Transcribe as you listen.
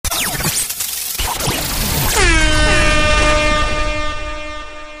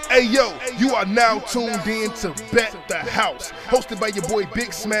Hey yo, you are now tuned in to Bet the House, hosted by your boy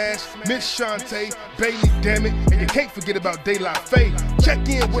Big Smash, Miss Shantae, Bailey Dammit, and you can't forget about De La Faye. Check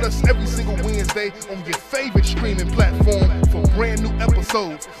in with us every single Wednesday on your favorite streaming platform for brand new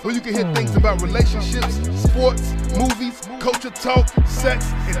episodes, where you can hear things about relationships, sports, movies, culture talk, sex,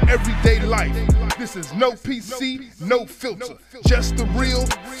 and everyday life. This is no PC, no filter, just the real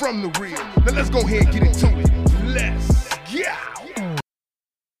from the real. Now let's go ahead and get into it. Let's go.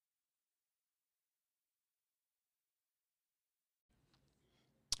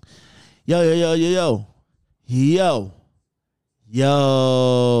 Yo.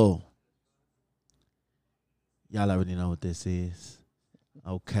 Y'all already know what this is.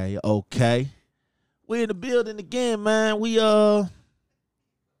 Okay. We're in the building again, man.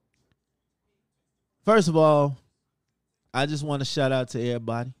 First of all, I just want to shout out to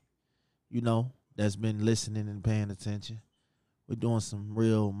everybody, that's been listening and paying attention. We're doing some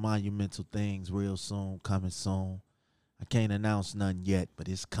real monumental things real soon, coming soon. I can't announce none yet, but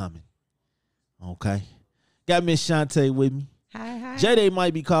it's coming. Okay. Got Miss Shantae with me. Hi. J-Day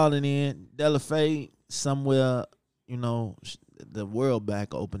might be calling in. De La Faye somewhere, the world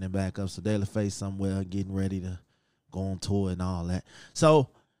opening back up. So De La Faye somewhere getting ready to go on tour and all that. So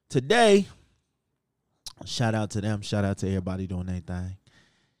today, shout out to them. Shout out to everybody doing their thing.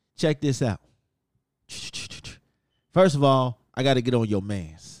 Check this out. First of all, I got to get on your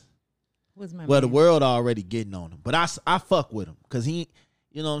mans. What's my Well, man? the world already getting on him. But I fuck with him because he,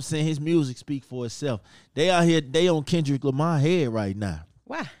 you know what I'm saying, his music speak for itself. They out here, they on Kendrick Lamar head right now.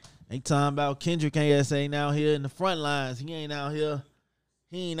 Why? They talking about Kendrick ain't out here in the front lines. He ain't out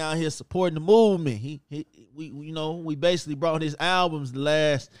here supporting the movement. We basically brought his albums the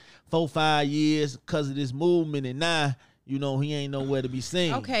last 4-5 years because of this movement, and now, he ain't nowhere to be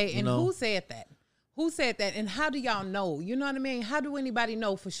seen. Okay, and who said that? Who said that? And how do y'all know? You know what I mean? How do anybody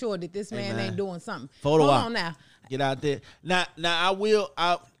know for sure that this man ain't doing something? Hold on now. Get out there. Now I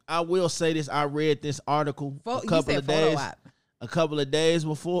will say this. I read this article a couple of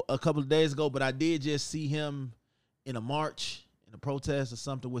days ago, but I did just see him in a march, in a protest or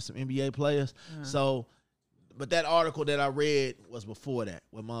something with some NBA players. Uh-huh. So, but that article that I read was before that,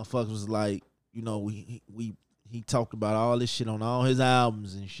 where motherfuckers was like, he talked about all this shit on all his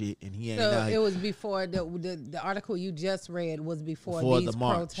albums and shit, and he ain't. So it was before the article you just read was before these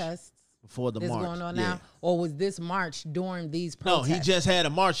protests. Before the march going on now, or was this march during these protests? No, he just had a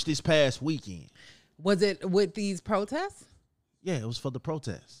march this past weekend. Was it with these protests? Yeah, it was for the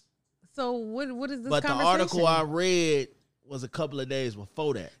protests. So what is this? But conversation? the article I read was a couple of days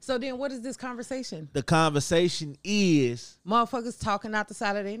before that. So then, what is this conversation? The conversation is motherfuckers talking out the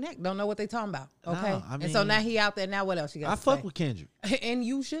side of their neck, don't know what they talking about. Okay, no, I mean, and so now he out there. Now what else you got? I fuck with Kendrick, and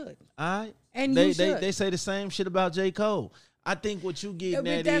you should. All right, and you should. They say the same shit about J. Cole. I think what you getting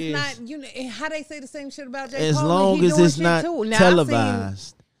at that's is not how they say the same shit about J. Cole. As long as it's not now,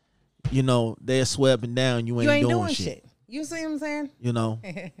 televised, they're swept down. You ain't doing shit. You see what I'm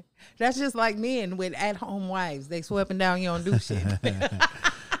saying? That's just like men with at-home wives. They sweeping down, you don't do shit.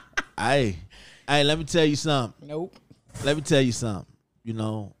 Hey, let me tell you something. Nope. Let me tell you something.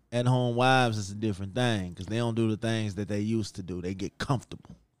 At-home wives is a different thing because they don't do the things that they used to do. They get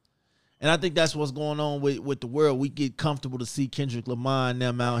comfortable. And I think that's what's going on with the world. We get comfortable to see Kendrick Lamar and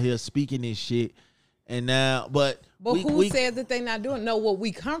them out here speaking this shit. And now, but who said that they not doing? No, what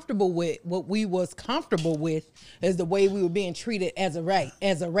we was comfortable with is the way we were being treated as a race.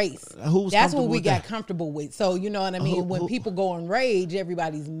 That's what we got comfortable with. So you know what I mean? When people go in rage,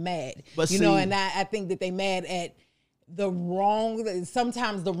 everybody's mad. But and I think that they mad at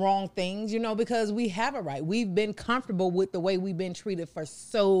sometimes the wrong things, because we have a right. We've been comfortable with the way we've been treated for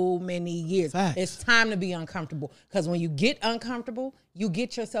so many years. Facts. It's time to be uncomfortable, because when you get uncomfortable, you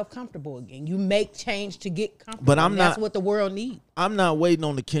get yourself comfortable again. You make change to get comfortable. But that's what the world needs. I'm not waiting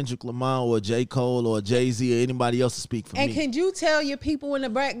on the Kendrick Lamar or J. Cole or Jay-Z or anybody else to speak for me. And can you tell your people in the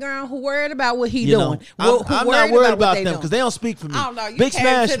background who worried about what he doing? I'm not worried about them because they don't speak for me. I don't know. Big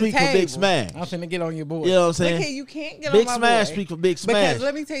Smash speak for Big Smash. I'm finna get on your board. You know what I'm saying? Okay, you can't get Big on my Smash board. speak for Big Smash. Because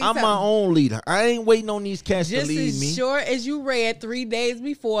let me tell you I'm something. my own leader. I ain't waiting on these cats to lead me. Just as sure as you read 3 days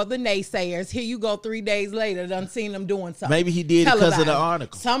before the naysayers, here you go 3 days later, done seen them doing something. Maybe he did it because of the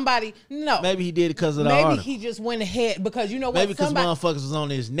article. Maybe he did it because of the article. Maybe he just went ahead because you know what? Maybe because motherfuckers was on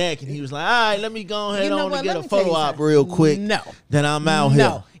his neck and he was like, all right, let me go ahead and get a photo op real quick. No. Then I'm out here.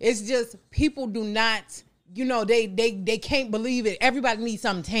 No, it's just people do not, they can't believe it. Everybody needs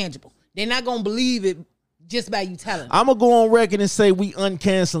something tangible. They're not going to believe it just by you telling them. I'm going to go on record and say we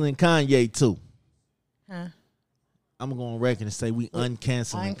uncanceling Kanye too. Huh? I'm going to go on record and say we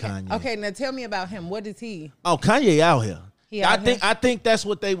uncanceling Kanye. Okay, now tell me about him. What is he? Oh, Kanye out here. I think that's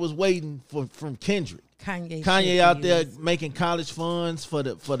what they was waiting for from Kendrick. Kanye out there making college funds for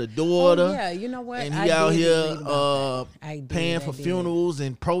the daughter. Oh, yeah, you know what? And he out here paying for funerals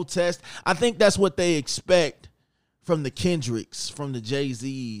and protests. I think that's what they expect from the Kendricks, from the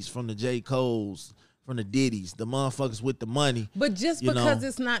Jay-Z's, from the J. Cole's, from the Diddy's, the motherfuckers with the money. But just because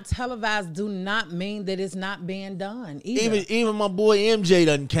it's not televised do not mean that it's not being done either. Even my boy MJ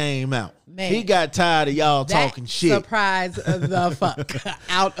done came out. Man, he got tired of y'all talking shit. Surprise the fuck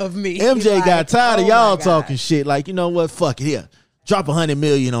out of me. MJ got tired of y'all talking shit. Like, you know what? Fuck it. Here, drop $100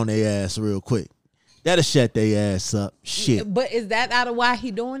 million on their ass real quick. That'll shut their ass up. Shit. But is that out of why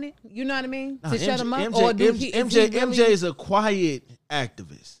he doing it? You know what I mean? To shut him up? MJ is a quiet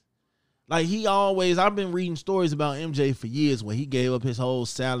activist. Like I've been reading stories about MJ for years when he gave up his whole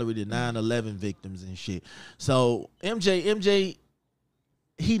salary to 9/11 victims and shit. So MJ,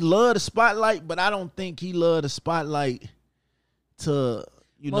 he loved the spotlight, but I don't think he loved the spotlight to,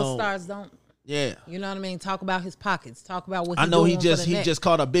 Most stars don't. Yeah. You know what I mean? Talk about his pockets. Talk about what I know he just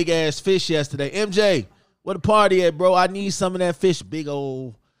caught a big ass fish yesterday. MJ, where the party at, bro? I need some of that fish. Big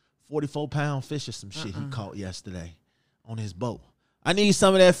old 44-pound fish or some shit he caught yesterday on his boat. I need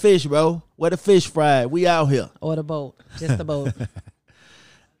some of that fish, bro. Where the fish fried? We out here. Or the boat. Just the boat.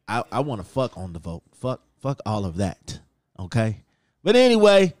 I want to fuck on the boat. Fuck all of that. Okay? But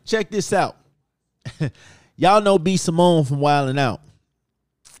anyway, check this out. Y'all know B. Simone from Wildin' Out.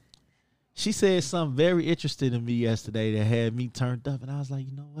 She said something very interesting to me yesterday that had me turned up. And I was like,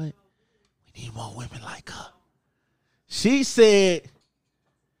 you know what? We need more women like her. She said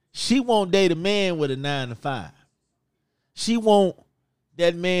she won't date a man with a 9-to-5. She won't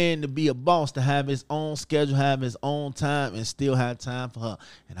that man to be a boss, to have his own schedule, have his own time, and still have time for her.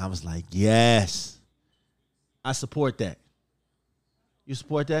 And I was like, yes, I support that. You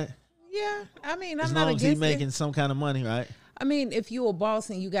support that? Yeah, I mean, I'm not against it. As long as he's making some kind of money, right? I mean, if you're a boss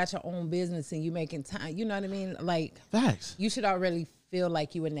and you got your own business and you making time, you know what I mean? Like, facts. You should already feel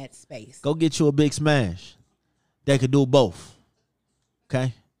like you in that space. Go get you a big smash that could do both.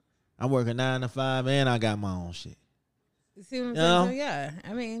 Okay? I work a 9-to-5 and I got my own shit. You see what I'm saying? So, yeah.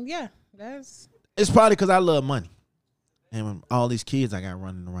 I mean, yeah. It's probably because I love money. And all these kids I got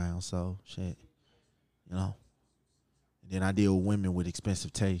running around, so shit. You know. And then I deal with women with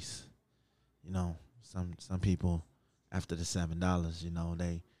expensive tastes. You know, some people after the $7, you know,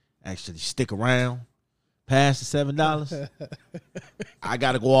 they actually stick around past the $7. I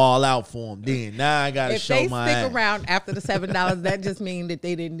got to go all out for them then. Now I got to show my ass. If they stick around after the $7, that just means that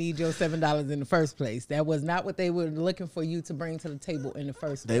they didn't need your $7 in the first place. That was not what they were looking for you to bring to the table in the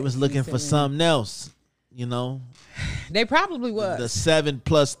first place. They was looking for something else, you know. They probably was. The 7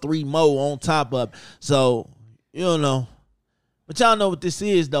 plus 3 more on top of. So, you know. But y'all know what this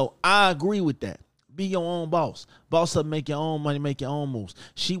is, though. I agree with that. Be your own boss. Boss up, make your own money, make your own moves.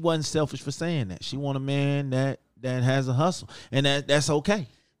 She wasn't selfish for saying that. She want a man that has a hustle, and that's okay.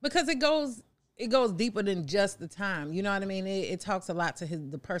 Because it goes deeper than just the time. You know what I mean? It talks a lot to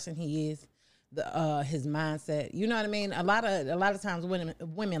the person he is, his mindset. You know what I mean? A lot of times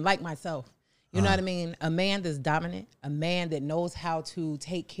women like myself. You know what I mean? A man that's dominant, a man that knows how to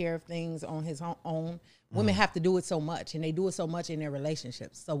take care of things on his own. Women have to do it so much, and they do it so much in their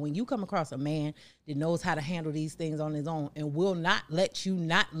relationships. So when you come across a man that knows how to handle these things on his own and will not let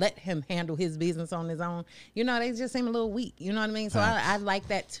him handle his business on his own, you know, they just seem a little weak. You know what I mean? So I like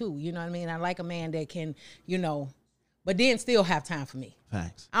that too. You know what I mean? I like a man that can, you know, but then still have time for me.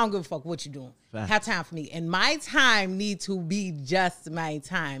 Facts. I don't give a fuck what you're doing. Facts. Have time for me. And my time need to be just my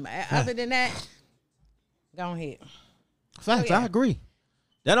time. Facts. Other than that, go ahead. Facts. So, yeah. I agree.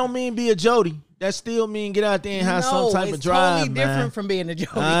 That don't mean be a Jody. That still mean get out there and have some type of drive, totally different from being a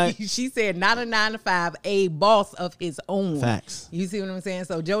Jody. Right. She said not a 9-to-5, a boss of his own. Facts. You see what I'm saying?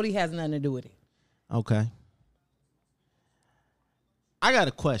 So Jody has nothing to do with it. Okay. I got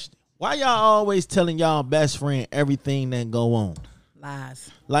a question. Why y'all always telling y'all best friend everything that go on? Lies.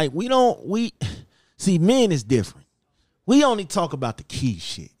 Like we see, men is different. We only talk about the key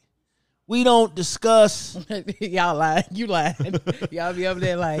shit. We don't discuss. Y'all lying. You lying. Y'all be over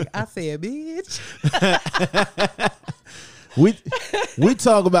there like, I said, bitch. we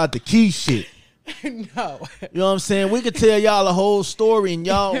talk about the key shit. No. You know what I'm saying? We could tell y'all a whole story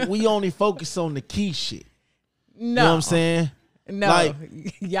and we only focus on the key shit. No. You know what I'm saying? No. Like,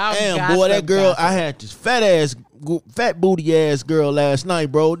 y'all damn, boy, that girl, I had this fat booty ass girl last night,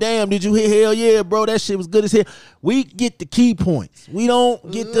 bro. Damn, did you hear? Hell yeah, bro. That shit was good as hell. We get the key points. We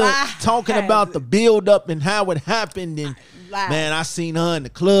don't get to talking about the build up and how it happened and Man, I seen her in the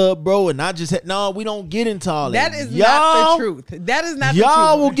club, bro, and I just had we don't get into all that. That is not the truth. That is not the truth.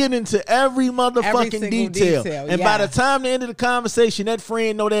 Y'all will get into every motherfucking detail. And by the time the end of the conversation, that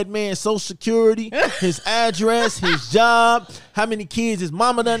friend know that man's social security, his address, his job, how many kids his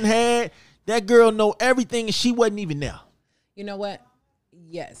mama done had. That girl know everything, and she wasn't even there. You know what?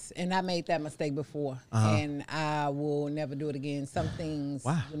 Yes, and I made that mistake before, and I will never do it again. Some things,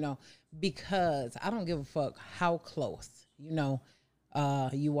 because I don't give a fuck how close, you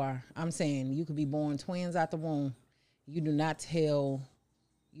are. I'm saying you could be born twins out the womb. You do not tell,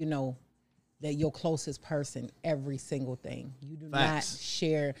 that your closest person every single thing. You do not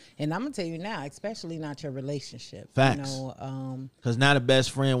share, and I'm gonna tell you now, especially not your relationship. Facts. Because now the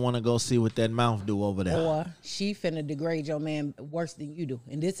best friend want to go see what that mouth do over there. Or she finna degrade your man worse than you do,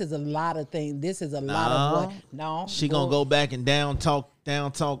 and this is a lot of things. This is a lot of what? No, she gonna go back and down talk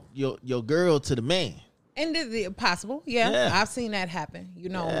your girl to the man. And it's possible, yeah. I've seen that happen,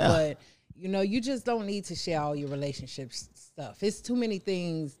 but. You just don't need to share all your relationship stuff. It's too many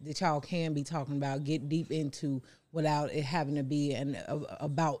things that y'all can be talking about, get deep into without it having to be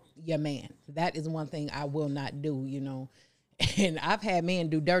about your man. That is one thing I will not do, And I've had men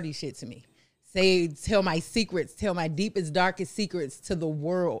do dirty shit to me. Tell my secrets, tell my deepest, darkest secrets to the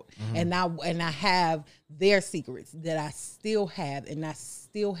world. And I have their secrets that I still have, and I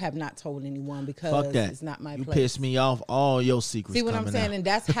still have not told anyone because it's not my place. You piss me off, all your secrets. See what I'm saying? Out. And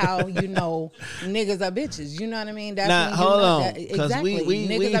that's how niggas are bitches. You know what I mean? That's now, hold on. Exactly.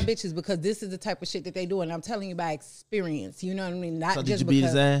 Niggas are bitches because this is the type of shit that they do, and I'm telling you by experience. You know what I mean? Not so just did you beat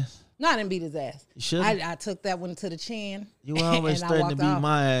his ass? No, I didn't beat his ass. You should. I took that one to the chin. You always threatening to beat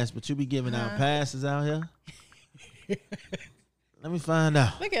my ass, but you be giving out passes out here. Let me find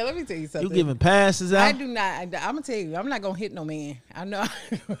out. Let me tell you something. You giving passes out? I do not. I'm gonna tell you, I'm not gonna hit no man. I know.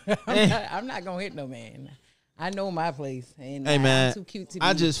 I'm not gonna hit no man. I know my place, and hey man, I'm too cute to be.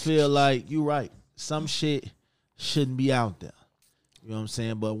 I just feel like you're right. Some shit shouldn't be out there. You know what I'm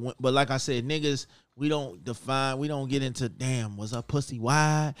saying? But like I said, niggas. We don't get into, damn, was her pussy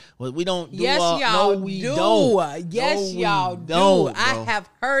wide? We don't do Yes, y'all do. Yes, y'all do. I have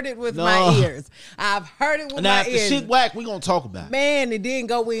heard it with my ears. I've heard it with my ears. Now, if the shit whack, we gonna talk about it. Man, it didn't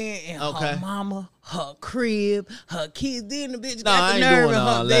go in her mama, her crib, her kids. Then the bitch got the nerve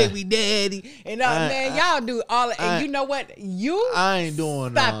of her baby daddy. And man, y'all do all that. And you know what? I ain't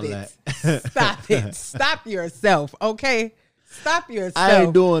doing all that. Stop it. Stop yourself, okay? Stop yourself. I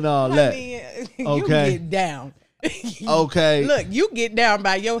ain't doing all that. You get down. Okay. Look, you get down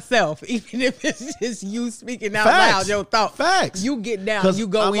by yourself, even if it's just you speaking out loud your thoughts. Facts. You get down. You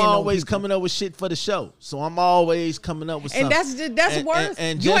go in. I'm always coming up with shit for the show, so I'm always coming up with something. And that's worse.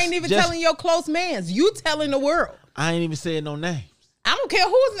 And you ain't even telling your close mans. You telling the world. I ain't even saying no names. I don't care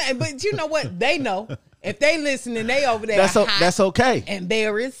whose name, but you know what? They know. If they listening, they over there. That's okay.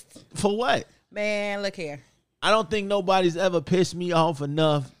 Embarrassed. For what? Man, look here. I don't think nobody's ever pissed me off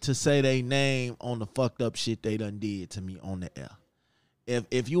enough to say they name on the fucked up shit they done did to me on the air.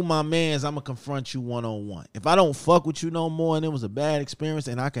 If you my mans, I'm going to confront you one-on-one. If I don't fuck with you no more and it was a bad experience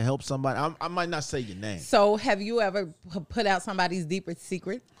and I can help somebody, I might not say your name. So have you ever put out somebody's deepest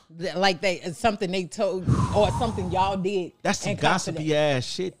secret? Like something they told or something y'all did? That's some gossipy ass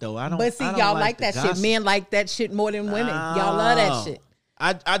shit though. But see, y'all like that shit. Men like that shit more than women. Y'all love that shit.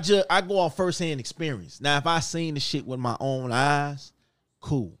 I go off first-hand experience. Now, if I seen the shit with my own eyes,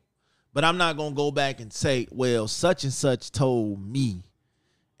 cool. But I'm not going to go back and say, well, such and such told me,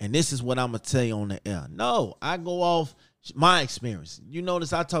 and this is what I'm going to tell you on the air. No, I go off my experience. You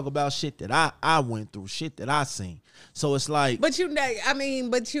notice I talk about shit that I went through, shit that I seen. So it's like... I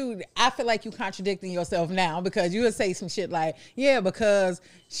feel like you contradicting yourself now because you would say some shit like, yeah, because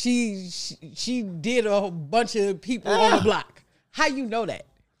she did a bunch of people on the block. How you know that?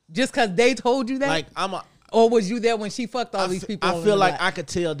 Just because they told you that? Or was you there when she fucked all these people? I feel like I could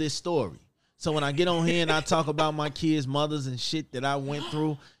tell this story. So when I get on here and I talk about my kids' mothers and shit that I went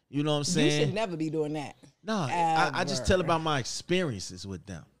through, you know what I'm saying? You should never be doing that. No, I just tell about my experiences with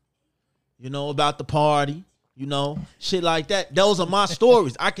them. You know, about the party, shit like that. Those are my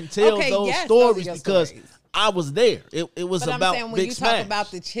stories. I can tell those stories because I was there. It was but about I'm saying when Big you Smash. talk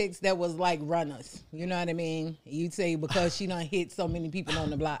about the chicks that was like runners, you know what I mean? You say because she done hit so many people on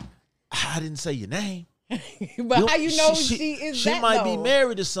the block. I didn't say your name. But how you know she is she that? She might be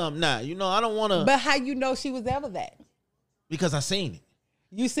married to something now. I don't want to. But how you know she was ever that? Because I seen it.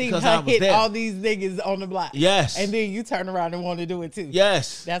 You seen her hit all these niggas on the block. Yes. And then you turn around and want to do it too.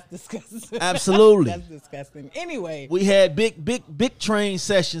 Yes. That's disgusting. Absolutely. That's disgusting. Anyway. We had big train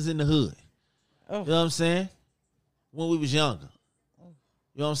sessions in the hood. Oh. You know what I'm saying? When we was younger.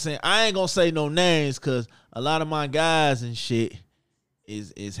 You know what I'm saying? I ain't gonna say no names because a lot of my guys and shit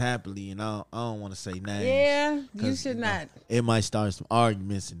is happily, and I don't want to say names. Yeah, you should not. It might start some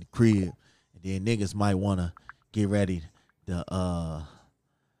arguments in the crib, and then niggas might want to get ready to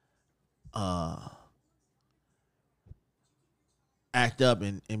act up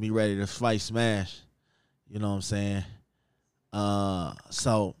and be ready to fight smash. You know what I'm saying?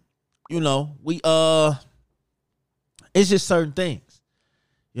 So, you know, we it's just certain things.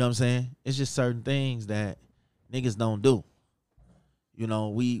 You know what I'm saying? It's just certain things that niggas don't do. You know,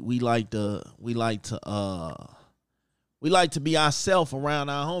 we like to be ourselves around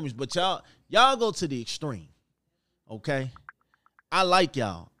our homies, but y'all go to the extreme. Okay? I like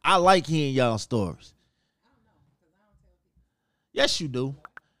y'all. I like hearing y'all stories. Yes, you do.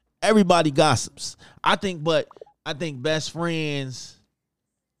 Everybody gossips. I think best friends,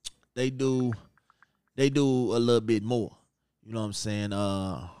 they do a little bit more. You know what I'm saying?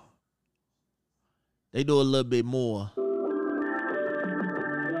 They do a little bit more.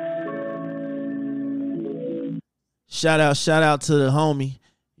 Shout out to the homie.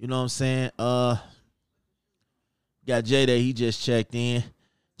 You know what I'm saying? Got J-Day, he just checked in.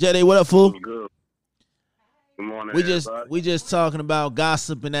 J-Day, what up, fool? Good. Good morning, we just talking about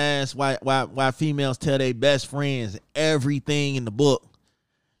gossiping ass why females tell their best friends everything in the book.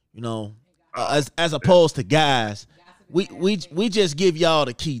 You know, as opposed to guys. We just give y'all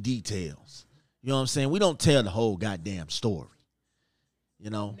the key details. You know what I'm saying? We don't tell the whole goddamn story. You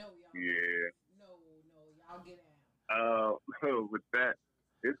know? Yeah. Y'all get out. With that,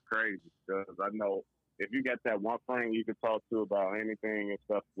 it's crazy because I know if you got that one friend you can talk to about anything and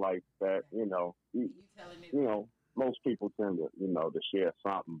stuff like that, you know, most people tend to, to share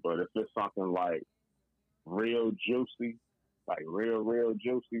something. But if it's something like real juicy, like real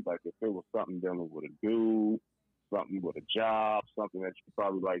juicy, like if it was something dealing with a dude, something with a job, something that you could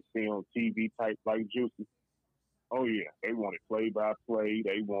probably like see on TV type like juicy. Oh yeah, they want it play by play.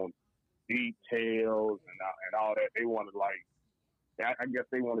 They want details and all that. They want to I guess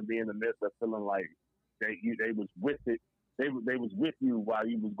they want to be in the midst of feeling like they was with it. They was with you while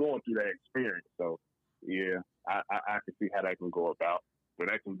you was going through that experience. So yeah, I can see how that can go about, but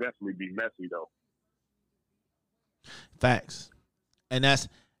that can definitely be messy though. Facts, and that's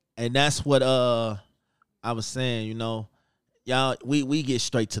what I was saying. You know, y'all we get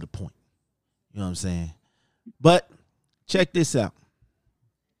straight to the point. You know what I'm saying? But check this out.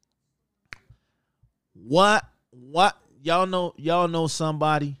 What y'all know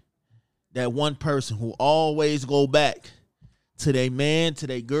somebody, that one person who always go back to their man, to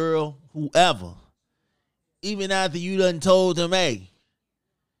their girl, whoever, even after you done told them, hey,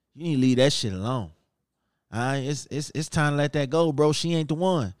 you need to leave that shit alone. All right, it's time to let that go, bro. She ain't the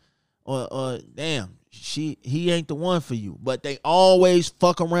one, or damn, he ain't the one for you. But they always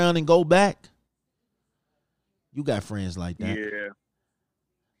fuck around and go back. You got friends like that? Yeah.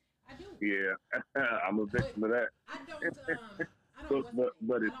 Yeah, I'm a victim of that.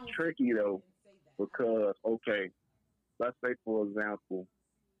 But it's tricky though, because okay, let's say for example,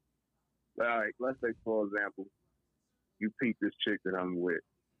 you peep this chick that I'm with,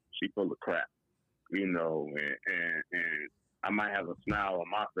 she full of crap, and I might have a smile on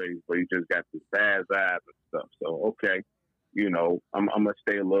my face, but you just got this bad eyes and stuff. So okay, I'm gonna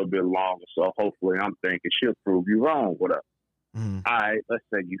stay a little bit longer. So hopefully, I'm thinking she'll prove you wrong. What up? All right, let's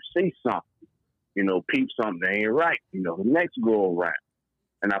say you see something, peep something that ain't right, the next go around,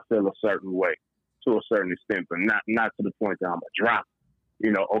 and I feel a certain way to a certain extent, but not to the point that I'm going to drop.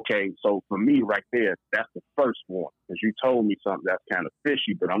 Okay, so for me right there, that's the first one, because you told me something that's kind of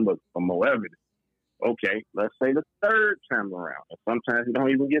fishy, but I'm looking for more evidence. Okay, let's say the third time around, and sometimes you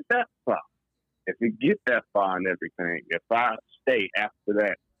don't even get that far. If you get that far and everything, if I stay after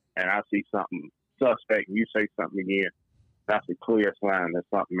that and I see something suspect and you say something again, that's a clear sign that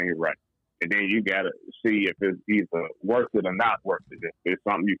something ain't right. And then you gotta see if it's either worth it or not worth it. If it's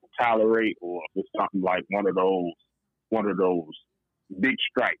something you can tolerate, or if it's something like one of those big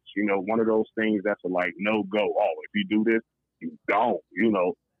strikes. One of those things that's like no go. Oh, if you do this, you don't.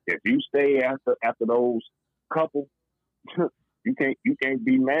 If you stay after those couple, you can't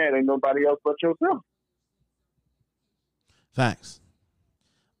be mad at nobody else but yourself. Facts.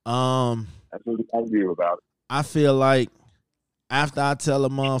 That's what I feel about it. I feel like after I tell a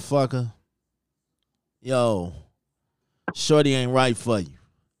motherfucker, yo, shorty ain't right for you,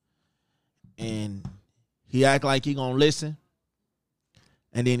 and he act like he gonna listen,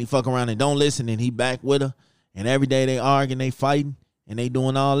 and then he fuck around and don't listen, and he back with her, and every day they arguing, they fighting, and they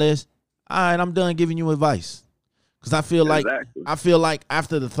doing all this. All right, I'm done giving you advice, because I feel like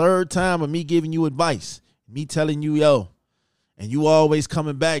after the third time of me giving you advice, me telling you, yo, and you always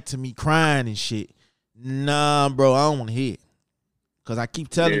coming back to me crying and shit. Nah, bro, I don't want to hear it. Because I keep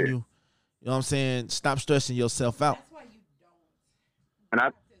telling you, you know what I'm saying, stop stressing yourself out. That's why you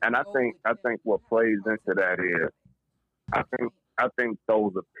don't. And I think what plays into that is I think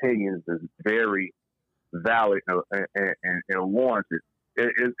those opinions is very valid and warranted.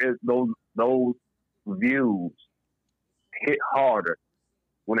 Those views hit harder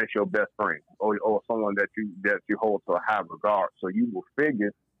when it's your best friend or someone that you hold to a high regard. So you will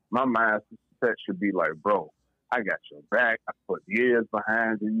figure, my mindset should be like, bro, I got your back. I put years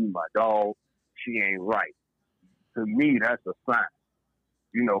behind you, my dog. She ain't right. To me, that's a sign.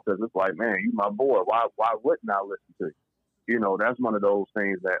 You know, because it's like, man, you my boy. Why wouldn't I listen to you? You know, that's one of those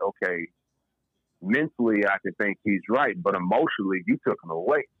things that, okay, mentally I can think he's right, but emotionally you took him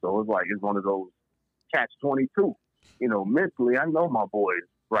away. So it's like, it's one of those catch-22. You know, mentally I know my boy is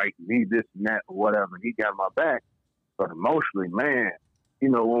right, he this and that or whatever, he got my back. But emotionally, man, you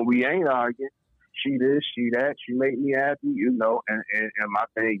know, when we ain't arguing, she this, she that, she make me happy, you know, and my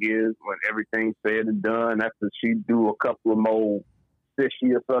thing is, when everything's said and done, after she do a couple of more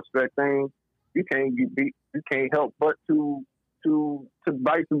fishy or suspect things, you can't help but to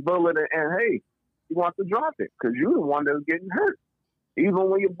bite the bullet and hey, you want to drop it because you're the one that's getting hurt, even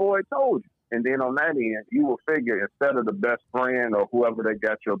when your boy told you. And then on that end, you will figure, instead of the best friend or whoever that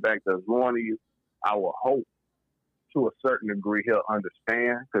got your back that's warning you, I will hope to a certain degree he'll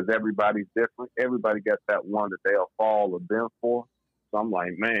understand, because everybody's different. Everybody got that one that they'll fall or bend for. So I'm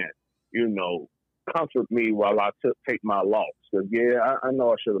like, man, you know, comfort me while I take my loss. Because, yeah, I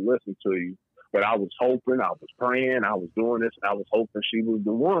know I should have listened to you, but I was hoping, I was praying, I was doing this, and I was hoping she was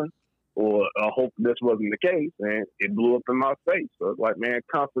the one, or I hope this wasn't the case, and it blew up in my face. So it's like, man,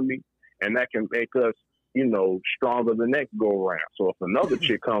 comfort me, and that can make us, you know, stronger the next go around. So if another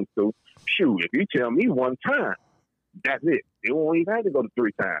chick comes through, shoot, if you tell me one time, that's it. It won't even have to go to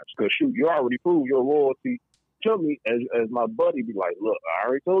 3 times. Because, shoot, you already proved your loyalty to me as my buddy be like, look, I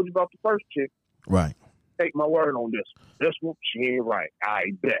already told you about the first chick. Right. Take my word on this one. This one, she ain't right.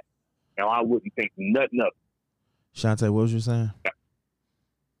 I bet. Now, I wouldn't think nothing of it. Shantae, what was you saying? Yeah.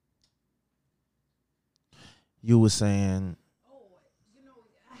 You were saying...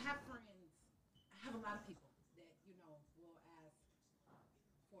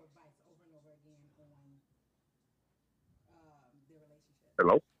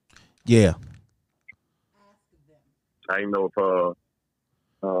 Hello? Yeah. I didn't know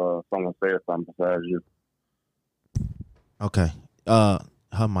if someone said something besides you. Okay.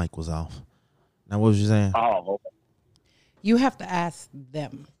 Her mic was off. Now what was you saying? Oh, okay. You have to ask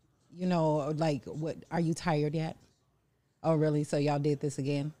them. You know, like, what, are you tired yet? Oh, really? So y'all did this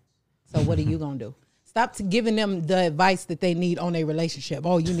again? So what are you gonna do? Stop giving them the advice that they need on their relationship.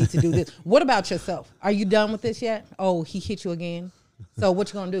 Oh, you need to do this. What about yourself? Are you done with this yet? Oh, he hit you again. So what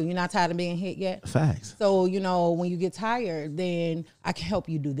you gonna do? You're not tired of being hit yet? Facts. So, you know, when you get tired, then I can help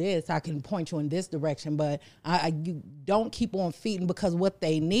you do this. I can point you in this direction, but you don't keep on feeding, because what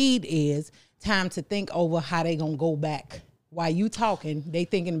they need is time to think over how they gonna go back. While you talking, they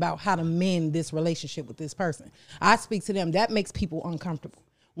thinking about how to mend this relationship with this person. I speak to them. That makes people uncomfortable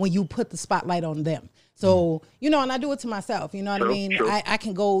when you put the spotlight on them. So, you know, and I do it to myself, you know what I mean? True. I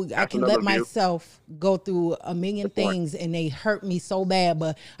can go, I can let myself go through a million things and they hurt me so bad,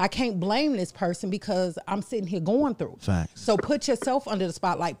 but I can't blame this person because I'm sitting here going through. Facts. So put yourself under the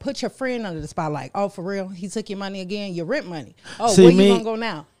spotlight. Put your friend under the spotlight. Oh, for real? He took your money again? Your rent money. Oh, where you gonna go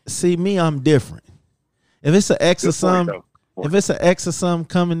now? See, me, I'm different. If it's an ex or something,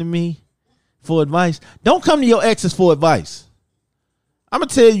 coming to me for advice, don't come to your exes for advice. I'm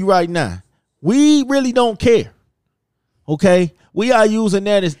gonna tell you right now, we really don't care. Okay? We are using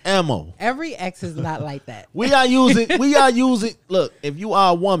that as ammo. Every ex is not like that. We are using, look, if you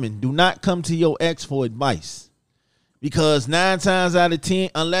are a woman, do not come to your ex for advice. Because 9 times out of 10,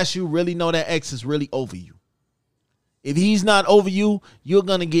 unless you really know that ex is really over you. If he's not over you, you're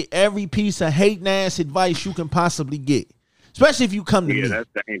gonna get every piece of hate and ass advice you can possibly get. Especially if you come to me. That's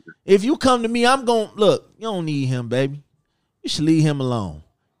dangerous. If you come to me, I'm going, look, you don't need him, baby. You should leave him alone.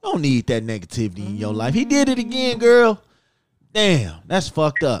 You don't need that negativity in your life. He did it again, girl. Damn, that's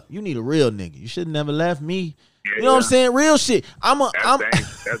fucked up. You need a real nigga. You should have never left me. Yeah, you know what I'm saying? Real shit. That's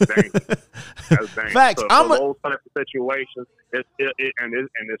dangerous. That's dangerous. Facts. So for those type of situations, it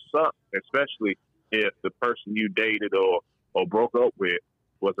sucks, especially if the person you dated or broke up with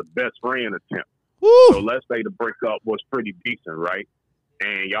was a best friend attempt. Woo. So let's say the breakup was pretty decent, right?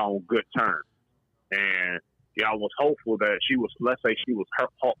 And y'all on good terms. And y'all was hopeful that let's say she was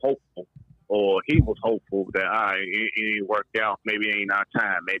hopeful, or he was hopeful that it ain't worked out. Maybe it ain't our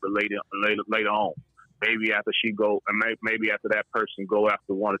time. Maybe later on. maybe after she go, and maybe after that person go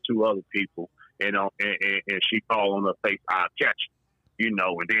after one or two other people, you know, and she fall on her face, I'll catch you, you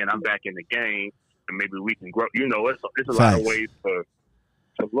know, and then I'm back in the game, and maybe we can grow. You know, it's a lot of ways to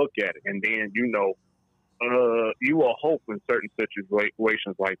look at it, and then you know. You will hope in certain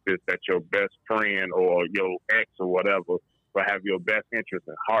situations like this that your best friend or your ex or whatever will have your best interest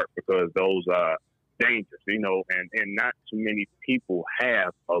in heart, because those are dangerous, you know, and not too many people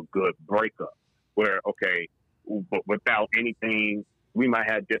have a good breakup where, okay, but without anything, we might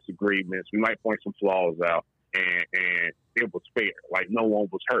have disagreements, we might point some flaws out, and it was fair. Like, no one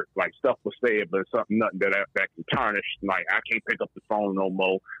was hurt. Like, stuff was said, but nothing that can tarnish. Like, I can't pick up the phone no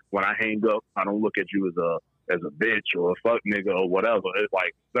more. When I hang up, I don't look at you as a bitch or a fuck nigga or whatever. It's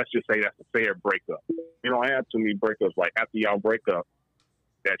like, let's just say that's a fair breakup. You don't have too many breakups. Like, after y'all break up,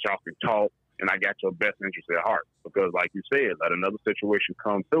 that y'all can talk, and I got your best interest at heart. Because, like you said, let another situation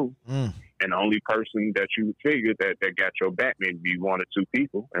come through, and the only person that you figured that got your back may be one or two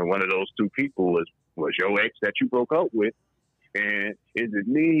people, and one of those two people was your ex that you broke up with. And is it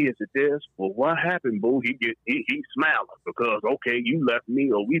me? Is it this? Well, what happened, boo? He's smiling because, okay, you left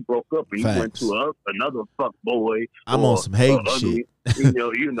me or we broke up and you went to another fuck boy. I'm on some hate shit.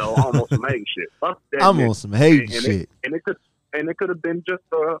 You know, I'm on some hate shit. Fuck that I'm nigga. on some hate shit. And it could have been just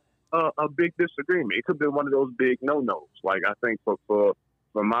a big disagreement. It could have been one of those big no-nos. Like, I think for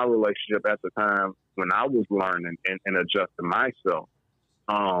my relationship at the time when I was learning and adjusting myself,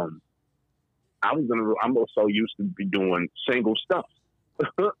 I'm so used to be doing single stuff.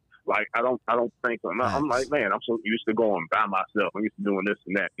 Like, I don't think I'm like, man, I'm so used to going by myself. I'm used to doing this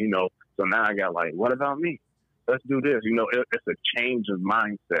and that, you know. So now I got like, what about me? Let's do this. You know, it's a change of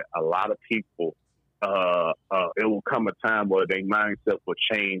mindset. A lot of people, it will come a time where their mindset will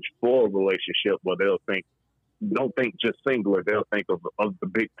change for a relationship where don't think just singular. They'll think of the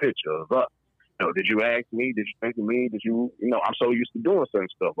big picture of us. You know, did you ask me? Did you think of me? Did you know, I'm so used to doing certain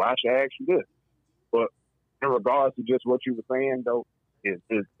stuff. Why should I ask you this? But in regards to just what you were saying, though,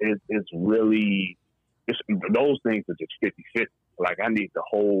 it's really, those things are just 50-50. Like, I need the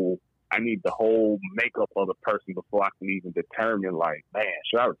whole makeup of the person before I can even determine, like, man,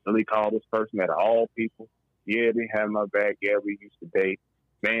 should I really call this person out of all people? Yeah, they have my back. Yeah, we used to date.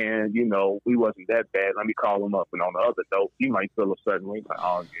 Man, you know, we wasn't that bad. Let me call him up. And on the other note, he might feel a certain way. Like,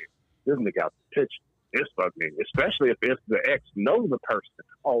 oh, yeah, this nigga out the picture. This fuck nigga, especially if the ex knows the person.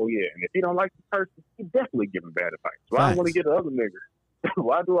 Oh yeah, and if he don't like the person, he definitely give him bad advice. Why I want to get the other nigga?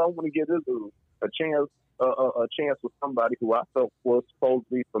 Why do I want to give this a chance with somebody who I felt was supposed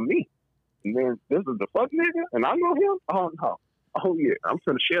to be for me? And then this is the fuck nigga, and I know him. Oh no. Oh yeah, I'm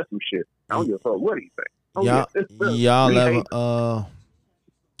gonna share some shit. I don't give a fuck what he say. Oh,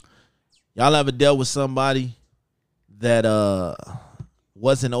 y'all ever dealt with somebody that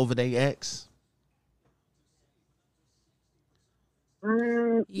wasn't over their ex?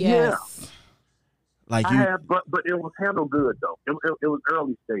 Yes. Yeah. Like I have, but it was handled good though. It was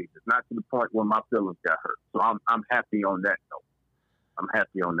early stages, not to the point where my feelings got hurt. So I'm happy on that note.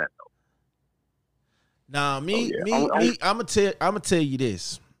 Now, I'm gonna tell you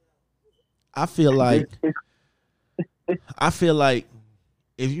this. I feel like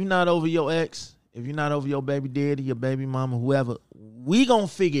if you're not over your ex, if you're not over your baby daddy, your baby mama, whoever, we gonna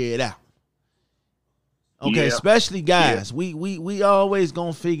figure it out. Okay, especially guys. Yeah. We always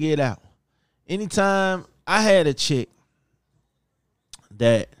gonna figure it out. Anytime I had a chick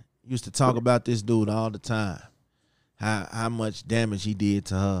that used to talk about this dude all the time, how much damage he did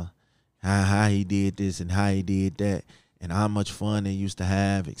to her, how he did this and how he did that, and how much fun they used to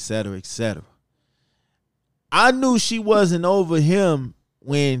have, etc., etc. I knew she wasn't over him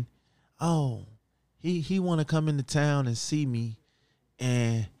when, he want to come into town and see me,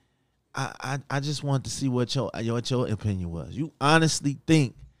 and I just wanted to see what your opinion was. You honestly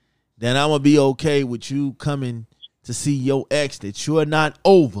think that I'm gonna be okay with you coming to see your ex that you're not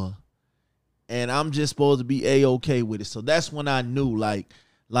over, and I'm just supposed to be A-okay with it? So that's when I knew, like,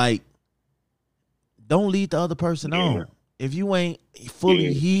 don't lead the other person on if you ain't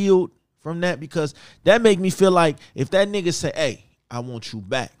fully healed from that, because that make me feel like if that nigga say, hey, I want you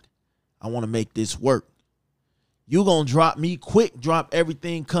back, I want to make this work, you gonna drop me quick, drop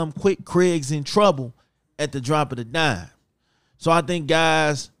everything, come quick. Craig's in trouble at the drop of the dime. So I think,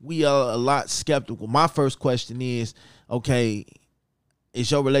 guys, we are a lot skeptical. My first question is, okay,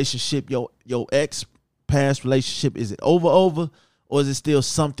 is your relationship, your ex past relationship, is it over, or is it still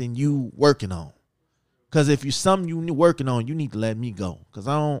something you working on? Because if you're something you working on, you need to let me go, because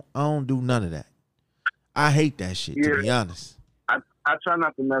I don't do none of that. I hate that shit, to be honest. I try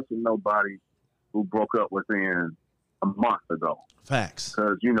not to mess with nobody who broke up within a month ago. Facts.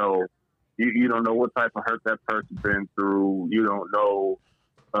 Because, you know, You don't know what type of hurt that person been through. You don't know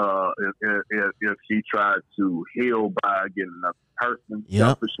if she tried to heal by getting another person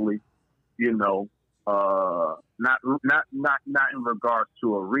selfishly. You know, not in regards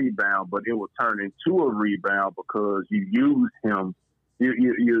to a rebound, but it will turn into a rebound because you use him.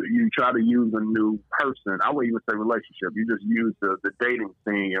 You try to use a new person. I wouldn't even say relationship. You just use the dating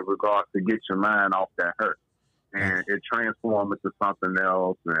scene in regards to get your mind off that hurt, and it transforms into something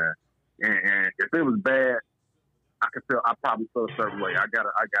else. And if it was bad, I probably feel a certain way. I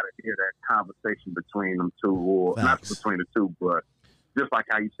gotta hear that conversation between them two, or not between the two, but just like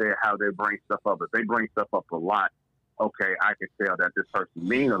how you said how they bring stuff up. If they bring stuff up a lot, okay, I can tell that this person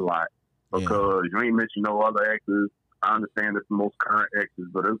mean a lot because you ain't mentioned no other exes. I understand it's the most current exes,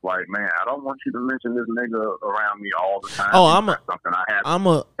 but it's like, man, I don't want you to mention this nigga around me all the time. Oh,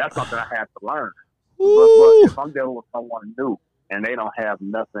 that's something I have to learn. But if I'm dealing with someone new and they don't have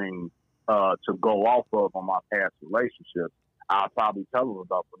nothing to go off of on my past relationships, I'll probably tell them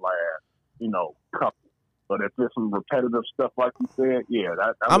about the last, couple. But if there's some repetitive stuff like you said,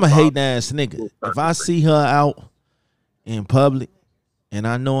 I'm a hating ass nigga. If I see her out in public and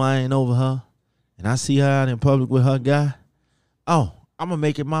I know I ain't over her, and I see her out in public with her guy, I'm gonna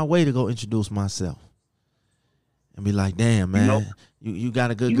make it my way to go introduce myself and be like, damn, man, you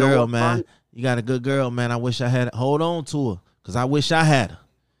got a good girl, man. You got a good girl, man. I wish I had her. Hold on to her, because I wish I had her.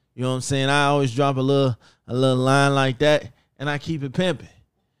 You know what I'm saying? I always drop a little line like that, and I keep it pimping.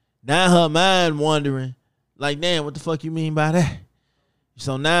 Now her mind wondering, like, damn, what the fuck you mean by that?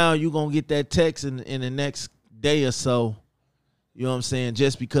 So now you gonna get that text in the next day or so. You know what I'm saying?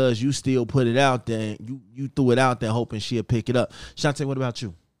 Just because you still put it out there, you threw it out there hoping she'll pick it up. Shantae, what about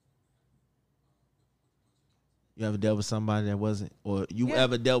you? You ever dealt with somebody that wasn't, or you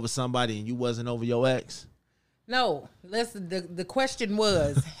ever dealt with somebody and you wasn't over your ex? No. Listen, the question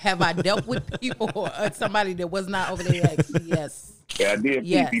was, have I dealt with people or somebody that was not over their ex? Yes. Yeah, I did.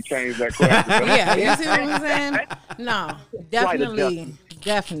 Yes. You changed that question. Yeah, you see what I'm saying? No,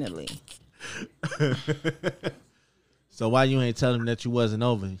 definitely. So why you ain't telling them that you wasn't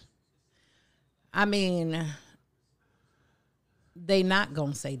over? I mean, they not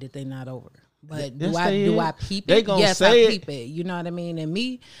gonna say that they not over. But do I peep it? Yes, I peep it. You know what I mean? And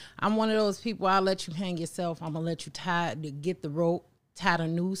me, I'm one of those people, I'll let you hang yourself. I'm gonna let you get the rope, tie the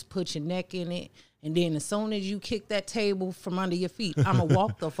noose, put your neck in it. And then as soon as you kick that table from under your feet, I'm going to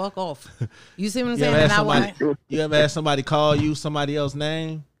walk the fuck off. You see what I'm saying? You ever had somebody call you somebody else's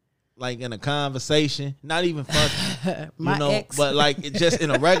name? Like in a conversation? Not even fucking, ex. But like just in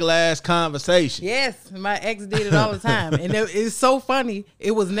a regular ass conversation. Yes, my ex did it all the time. And it's so funny.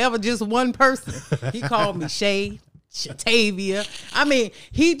 It was never just one person. He called me Shay, Shatavia. I mean,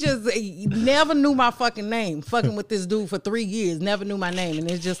 he never knew my fucking name. Fucking with this dude for 3 years, never knew my name. And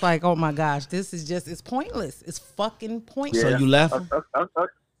it's just like, oh my gosh, it's pointless. It's fucking pointless. So you left him?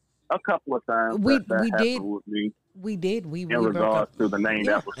 A couple of times. We did. With me. We did. We in regards to the name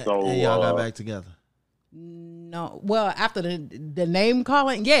that was so. And y'all got back together. No, well, after the name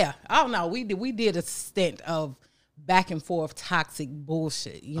calling, yeah. Oh no, we did a stint of back and forth toxic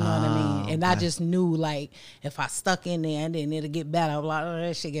bullshit. You know what I mean? And I just knew, like, if I stuck in there and then it'll get better. I'm like, oh,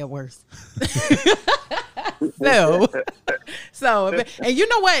 that shit get worse. So, and you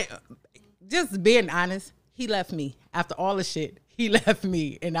know what? Just being honest, he left me after all the shit. He left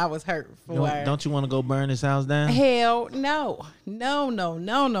me, and I was hurt for Don't you want to go burn his house down? Hell no.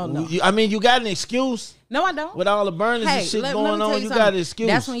 I mean, you got an excuse. No, I don't. With all the burners and shit going on, you got an excuse.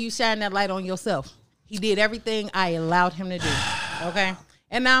 That's when you shine that light on yourself. He did everything I allowed him to do. Okay,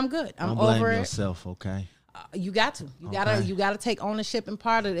 and now I'm good. I'm over it. Don't blame yourself. Okay. You got to. You gotta take ownership and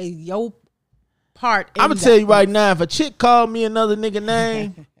part of your part. I'm gonna tell you right now. If a chick called me another nigga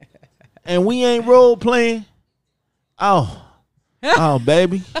name, and we ain't role playing, oh,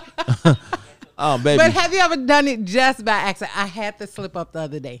 baby. Oh, baby. But have you ever done it just by accident? I had to slip up the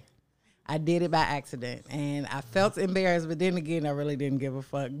other day. I did it by accident, and I felt embarrassed, but then again, I really didn't give a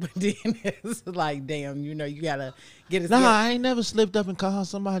fuck. But then it's like, damn, you gotta get it. Nah, I ain't never slipped up and called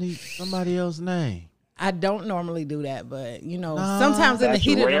somebody else's name. I don't normally do that, but sometimes in the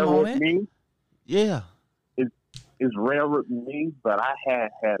heat of the moment. Yeah. It's rare with me, but I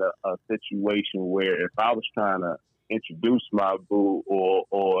had a situation where if I was trying to introduce my boo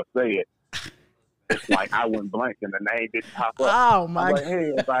or say it, it's like I went blank and the name didn't pop up. Oh my God.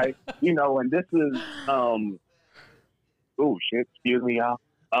 Hey, it's like, and this is excuse me,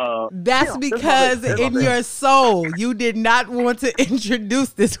 y'all. That's because in your soul you did not want to introduce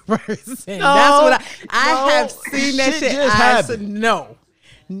this person. That's what I have seen that shit. I said no.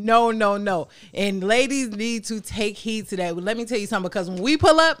 No. And ladies need to take heed to that. Let me tell you something, because when we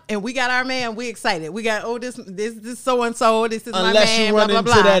pull up and we got our man, we excited. We got, this so and so. This is my man. Unless you run blah,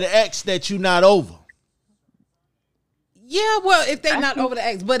 into blah, blah. that ex that you're not over. Yeah, well, if they're not over the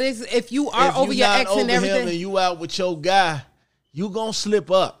ex, but if you are over your ex and everything, and you out with your guy, you gonna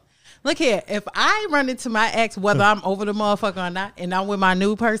slip up. Look here, if I run into my ex, whether I'm over the motherfucker or not, and I'm with my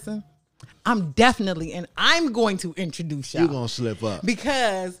new person, I'm going to introduce y'all. You're gonna slip up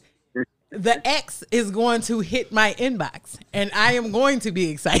because the ex is going to hit my inbox, and I am going to be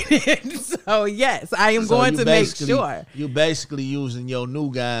excited. So yes, I am going to make sure. You basically using your new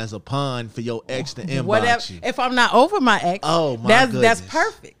guy as a pawn for your ex to inbox whatever. you. If I'm not over my ex, that's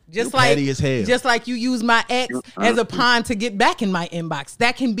perfect. Just like you use my ex as a pawn to get back in my inbox.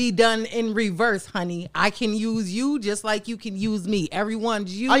 That can be done in reverse, honey. I can use you just like you can use me.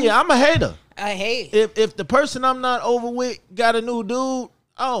 Everyone's you. Oh yeah, I'm a hater. I hate. If the person I'm not over with got a new dude,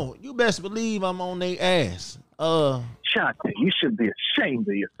 you best believe I'm on their ass. Shante, you should be ashamed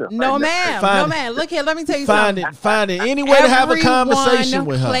of yourself. No, ma'am. Look here, let me tell you something. Find it any way to have a conversation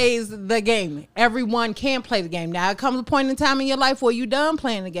with her. Everyone plays the game. Everyone can play the game. Now, it comes a point in time in your life where you're done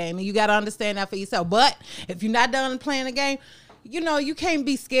playing the game, and you got to understand that for yourself. But if you're not done playing the game, you can't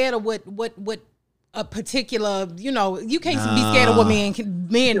be scared of what a particular, you can't be scared of what men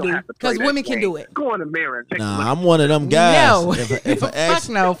do, because women can do it. Go in the mirror and take I'm one of them guys. No. If an ex,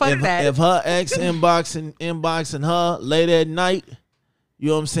 fuck that. If her ex inboxing her late at night, you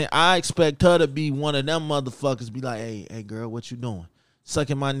know what I'm saying? I expect her to be one of them motherfuckers. Be like, hey girl, what you doing?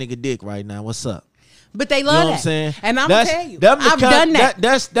 Sucking my nigga dick right now. What's up? But they love you know that. What I'm saying? And I'm going to tell you, I've done that.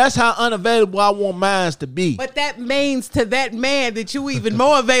 That's how unavailable I want mine to be. But that means to that man that you even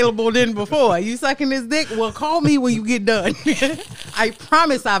more available than before. You sucking his dick? Well, call me when you get done. I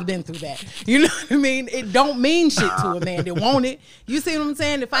promise I've been through that. You know what I mean? It don't mean shit to a man that want it. You see what I'm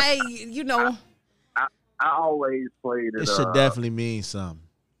saying? If I always played it. It should definitely mean something.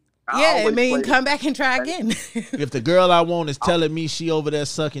 Yeah, it means come back and try again. If the girl I want is telling me she over there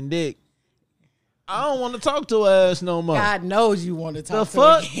sucking dick, I don't want to talk to her ass no more. God knows you want to talk to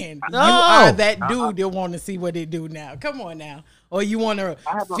her again. No. You are that dude that want to see what they do now. Come on now. Or you want to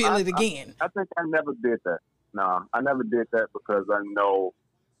feel it again. I think I never did that. No, I never did that because I know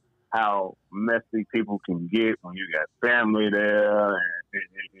how messy people can get when you got family there and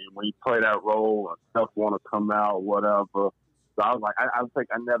when you play that role and stuff want to come out, whatever. So I was like, I think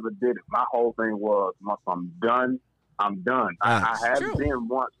I never did it. My whole thing was, once I'm done, I'm done. I have been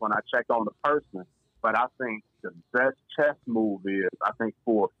once when I checked on the person, but I think the best chess move is, I think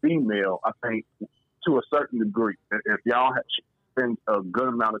for a female, I think to a certain degree, if y'all spend a good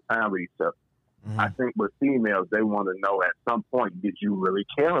amount of time with each other, I think with females, they want to know at some point, did you really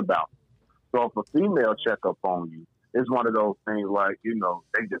care about me? So if a female check up on you, it's one of those things like,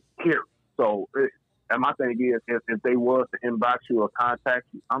 they just care. So, and my thing is, if they was to inbox you or contact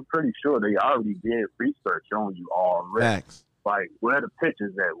you, I'm pretty sure they already did research on you already. Facts. Like, where the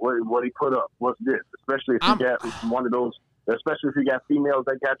pictures at? What he put up? What's this? Especially if you got one of those, especially if you got females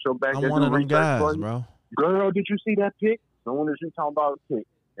that got your back. I'm one of them guys, bro. Girl, did you see that pic? As soon as you talk about a pic,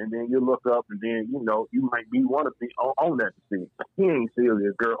 and then you look up, and then, you might want to be on that scene. He ain't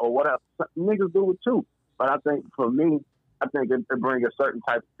serious, girl, or whatever. Niggas do it too. But I think for me, it brings a certain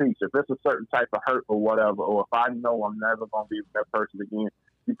type of peace. If it's a certain type of hurt or whatever, or if I know I'm never going to be with that person again,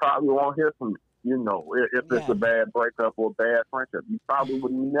 you probably won't hear from me. If it's a bad breakup or a bad friendship, you probably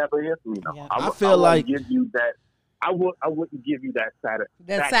would never hear from me. No. Yeah. I feel like give you that. I wouldn't give you that satisfaction.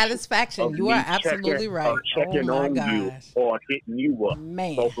 That satisfaction. You are absolutely right. Checking on you or hitting you up.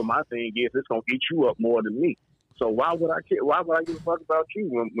 Man. So for my thing is, it's gonna eat you up more than me. So why would I care? Why would I give a fuck about you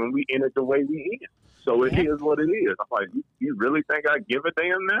when we end it the way we end? So it is what it is. I'm like, you really think I give a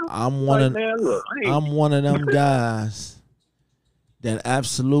damn now? I'm one of them guys that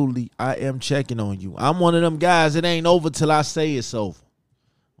absolutely I am checking on you. I'm one of them guys that ain't over till I say it's over.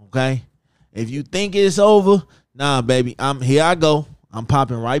 Okay? If you think it's over, nah, baby, here I go. I'm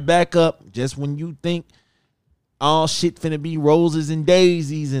popping right back up. Just when you think all shit finna be roses and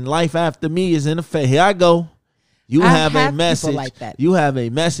daisies and life after me is in effect, here I go. You have a message. Like that. You have a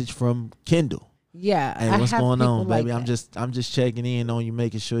message from Kendall. Yeah. Hey, what's going on, baby? I'm just checking in on you,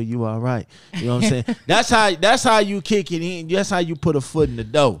 making sure you all right. You know what I'm saying? That's how you kick it in. That's how you put a foot in the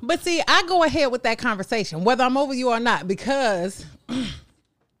door. But see, I go ahead with that conversation, whether I'm over you or not, because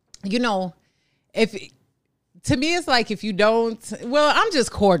to me, it's like if you don't, I'm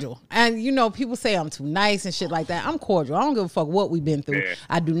just cordial. And, people say I'm too nice and shit like that. I'm cordial. I don't give a fuck what we've been through. Yeah.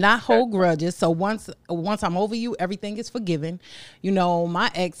 I do not hold grudges. So once I'm over you, everything is forgiven.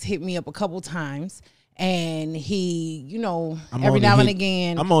 My ex hit me up a couple times And he, you know, every now and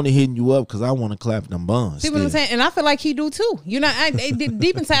again. I'm only hitting you up because I want to clap them buns. See what I'm saying? And I feel like he do too. You know,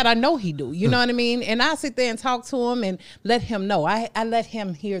 deep inside, I know he do. You know what I mean? And I sit there and talk to him and let him know. I let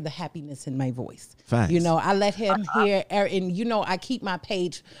him hear the happiness in my voice. Facts. You know, I let him hear, and you know, I keep my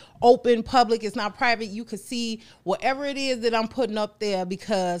page open, public. It's not private. You can see whatever it is that I'm putting up there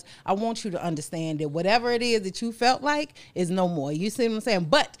because I want you to understand that whatever it is that you felt like is no more. You see what I'm saying?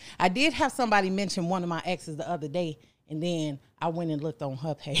 But I did have somebody mention one of my exes the other day, and then I went and looked on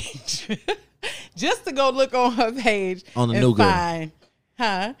her page just to go look on her page on the new girl,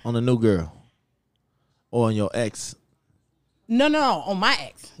 on the new girl, or on your ex. No, on my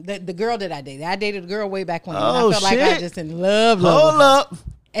ex, the girl that I dated. I dated a girl way back when. Oh, and I felt shit. like I just in love. Hold up.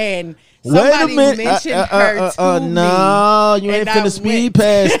 And somebody mentioned her to me. No, you ain't finna speed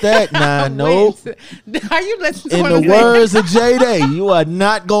past that. Nah, no. Are you listening in to the words of J-Day, you are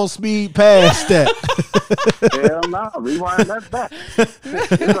not gonna speed past that. Hell no, rewind that back.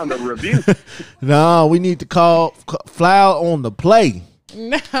 It's on the review. No, we need to call Flower on the play.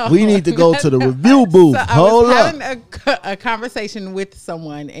 No, we need to go to the review booth. So Hold I was up. having a conversation with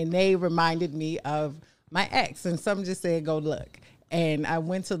someone, and they reminded me of my ex, and some just said, "Go look." And I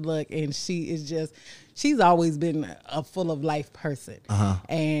went to look, and she's always been a full of life person,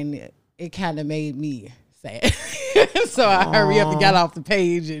 and it kind of made me sad. So I hurry up and got off the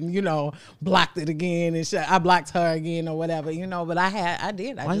page, and you know, blocked it again, and I blocked her again or whatever, you know. But I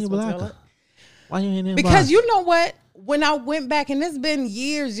did. Why you block her? Why you ain't because you know what? When I went back, and it's been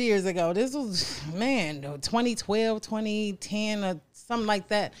years ago, this was, 2012, 2010, or something like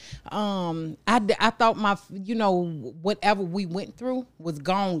that. I thought whatever we went through was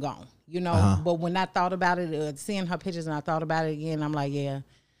gone, you know. But when I thought about it, seeing her pictures, and I thought about it again, I'm like, yeah,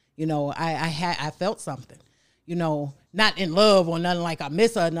 you know, I felt something, you know, not in love or nothing like I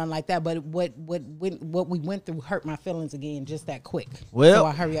miss her or nothing like that, but what we went through hurt my feelings again just that quick. Well, so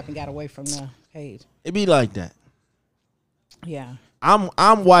I hurry up and got away from the page. It be like that. Yeah. I'm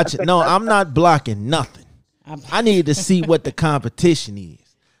watching. No, I'm not blocking nothing. I need to see what the competition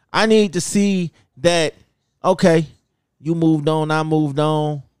is. I need to see that, okay, you moved on, I moved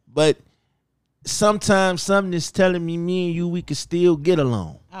on, but sometimes something is telling me and you, we can still get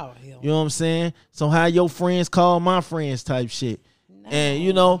along. Oh, hell. You know what I'm saying? So how your friends call my friends type shit. No. And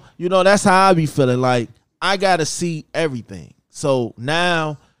you know, that's how I be feeling. Like, I gotta see everything. So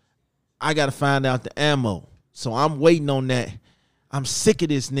now I gotta find out the ammo. So I'm waiting on that. I'm sick of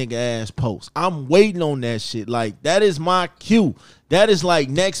this nigga ass post. I'm waiting on that shit. Like, that is my cue. That is like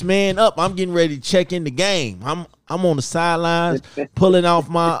next man up. I'm getting ready to check in the game. I'm on the sidelines pulling off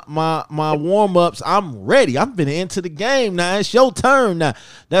my warm-ups. I'm ready. I've been into the game now. It's your turn now.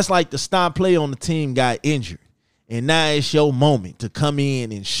 That's like the star player on the team got injured. And now it's your moment to come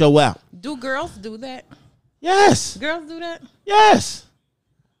in and show out. Do girls do that? Yes. Girls do that? Yes.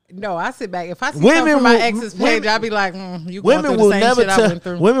 No, I sit back. If I see something from my ex's page, I'll be like, you going through the same shit I went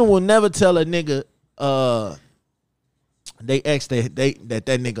through. Women will never tell a nigga they ex that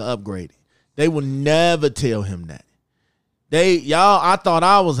nigga upgraded. They will never tell him that. I thought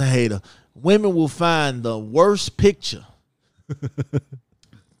I was a hater. Women will find the worst picture.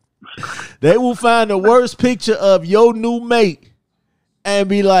 They will find the worst picture of your new mate and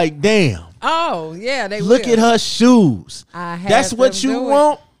be like, damn. Oh, yeah, they look will. At her shoes. That's what you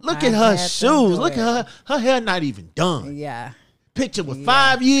want? It. Look at her shoes. Look at her hair not even done. Yeah. Picture was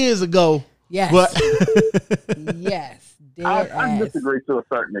 5 years ago. Yes. But yes. I disagree to a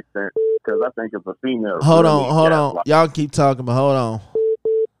certain extent because I think if a female. Hold on. Y'all keep talking, but hold on.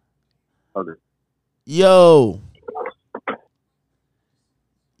 Okay. Yo.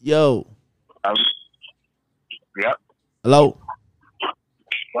 Yep. Hello.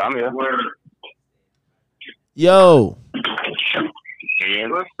 I'm here. Yo.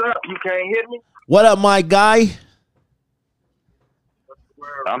 What's up? You can't hear me? What up, my guy?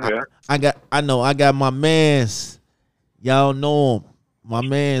 I'm here. I got my mans. Y'all know him. My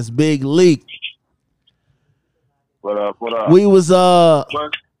man's Big Leak. What up? We was I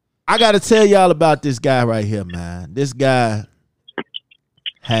gotta tell y'all about this guy right here, man. This guy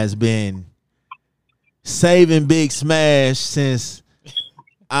has been saving Big Smash since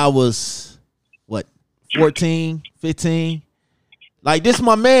I was 14, 15. Like, this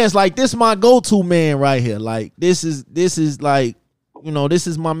my man's, like, this my go-to man right here. Like, this is like, you know, this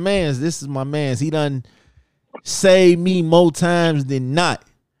is my man's. This is my man's. He done saved me more times than not.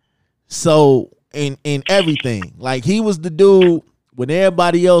 So, in everything. Like, he was the dude when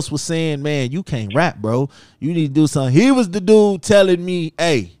everybody else was saying, man, you can't rap, bro. You need to do something. He was the dude telling me,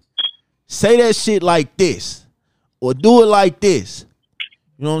 hey, say that shit like this. Or do it like this.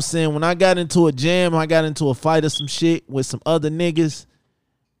 You know what I'm saying? When I got into a jam, I got into a fight or some shit with some other niggas,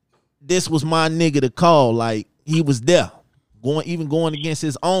 this was my nigga to call. Like, he was there. Going against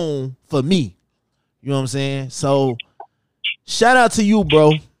his own for me. You know what I'm saying? So, shout out to you, bro.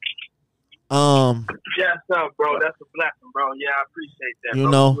 Yes, sir, bro. That's a blessing, bro. Yeah, I appreciate that. You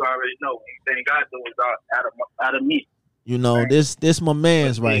bro. know, you already know anything God do is out of me. You know, this my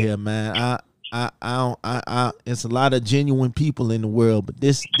man's right here, man. I it's a lot of genuine people in the world, but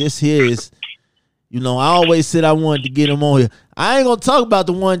this here is, you know, I always said I wanted to get him on here. I ain't gonna talk about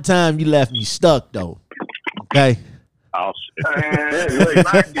the one time you left me stuck though. Okay. Oh shit! He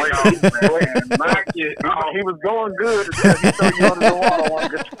was going good until he threw you under the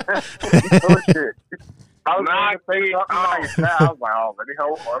water. Oh shit! I was going to say something nice. Now I was like, oh, let me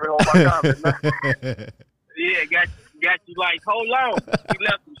hold my confidence. Yeah, got you like, hold on. You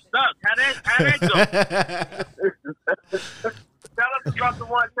left him stuck. How that go? Tell us about the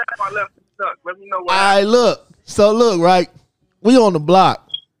one time I left him stuck. Let me know what happened. Look. So look, right? We on the block.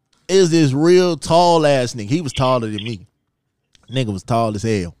 Is this real tall ass nigga. He was taller than me. Nigga was tall as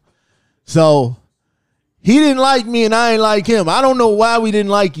hell. So he didn't like me and I ain't like him. I don't know why we didn't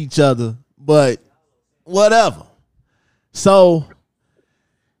like each other, but whatever. So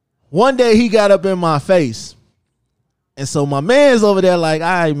one day he got up in my face. And so my man's over there like, all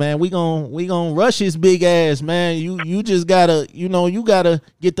right, man, we gonna rush his big ass, man. You just gotta, you know, you gotta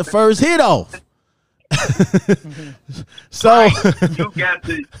get the first hit off. So right. you got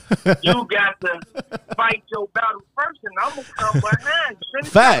to fight your battle first, and I'm gonna come behind.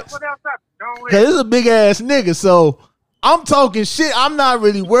 Facts. Cause it's a big ass nigga, so I'm talking shit. I'm not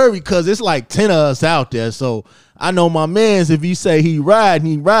really worried because it's like 10 of us out there. So I know my man's, if he say he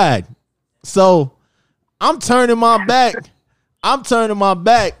ride. So I'm turning my back. I'm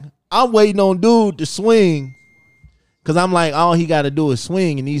waiting on dude to swing. Cause I'm like, all he gotta do is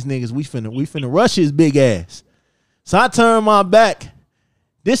swing, and these niggas, we finna rush his big ass. So I turn my back.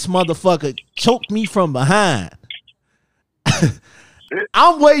 This motherfucker choked me from behind.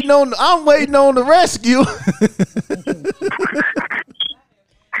 I'm waiting on the rescue.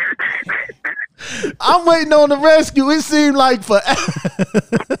 I'm waiting on the rescue. It seemed like forever.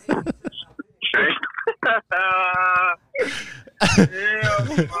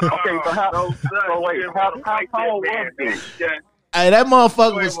 Okay, so how tall was he? Hey, that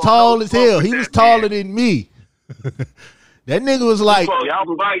motherfucker was tall as hell. He was taller than me. That nigga was like, y'all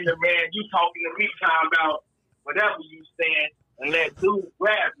was fighting, man. You talking to me time about whatever you saying and let dude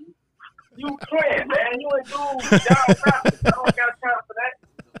grab you. You can, man. You ain't dude. I don't got time for that.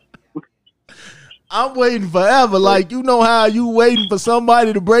 I'm waiting forever. Like, you know how you waiting for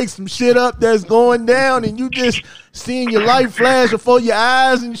somebody to break some shit up that's going down, and you just seeing your life flash before your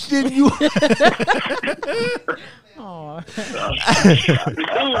eyes and shit. And you. Dude will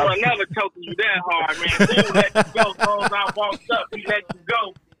never choking you that hard, man. Dude let you go. As soon as I walked up, he let you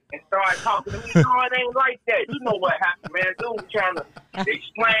go and started talking to me. No, it ain't like that. You know what happened, man. Dude trying to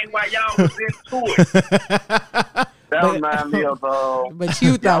explain why y'all was into it. That reminds me of but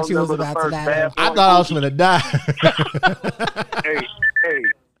you thought you was about to die. I thought I was going to die.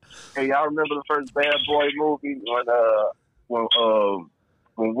 Hey, y'all remember the first Bad Boy movie when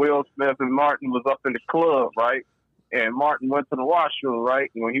Will Smith and Martin was up in the club, right? And Martin went to the washroom,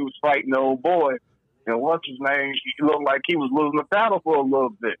 right? And when he was fighting the old boy, and what's his name? He looked like he was losing the battle for a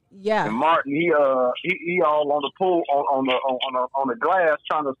little bit. Yeah. And Martin, he all on the pool on the glass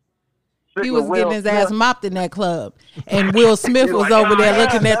trying to. He was getting his ass mopped in that club, and Will Smith was over there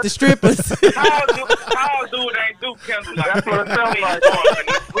looking at the strippers. How dude ain't do Kendall like that's what it felt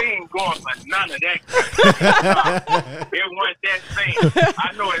like. We ain't going for none of that. It wasn't that thing.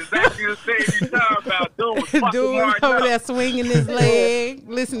 I know exactly the thing you talking about. Dude was over there swinging his leg,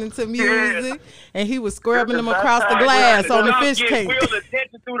 listening to music, and he was scrubbing them across the glass on the fish tank. Will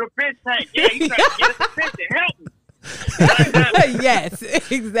attention through the fish tank. Yeah, he trying to get his attention. Help me. Yes,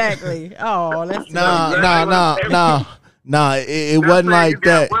 exactly. Oh, that's no. It wasn't like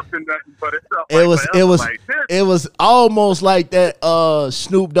that. It was almost like that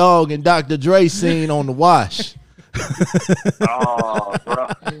Snoop Dogg and Dr. Dre scene on The Wash. Oh, bro.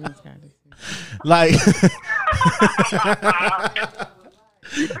 Like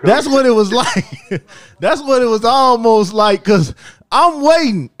that's what it was like. That's what it was almost like, because I'm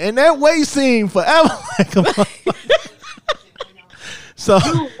waiting, and that wait seemed forever. So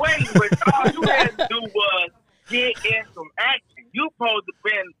you waiting, but all you had to do was get in some action. You supposed to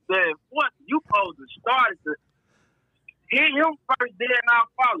be the enforcer. You supposed to start to hit him first, then I'll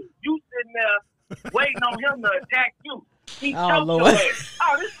follow. You sitting there waiting on him to attack you. He choked your ass.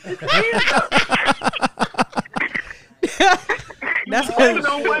 Oh, this is that's waiting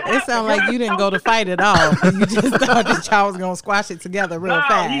on It sounds like you didn't go to fight at all. You just thought that y'all was gonna squash it together real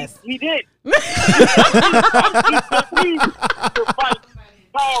fast. He did. He to fight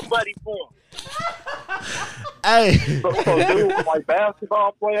tall buddy for him. Hey. So dude was like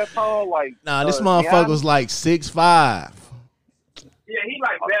basketball player tall, like nah, this motherfucker was like 6'5". Yeah, he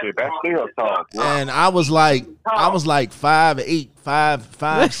like that's still tall. And I was like 5'8",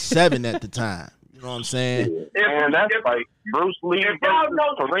 5'7" at the time. You know what I'm saying? And that's like Bruce Lee versus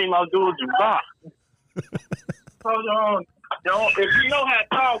Kareem Abdul-Jabbar. Hold on. If you know how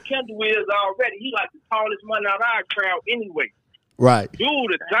tall Kendall is already, he like the tallest one out of our crowd anyway. Right. Dude,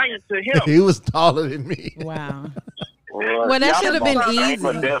 a giant to him. He was taller than me. Wow. Well, that should have been easy.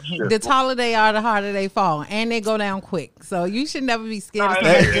 The taller they are, the harder they fall, and they go down quick. So you should never be scared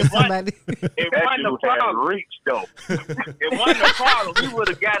of somebody. It wasn't a problem. Reach though. It wasn't a problem. We would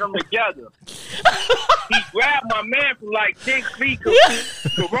have got them together. He grabbed my man from like 6 feet.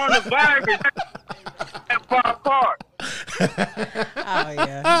 Coronavirus that far apart. Oh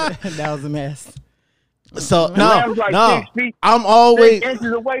yeah, that was a mess. So no, I'm always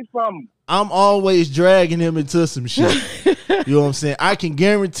inches away from him. I'm always dragging him into some shit. You know what I'm saying? I can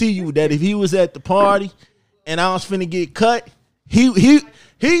guarantee you that if he was at the party and I was finna get cut, he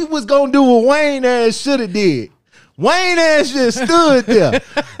was gonna do what Wayne ass should have did. Wayne ass just stood there.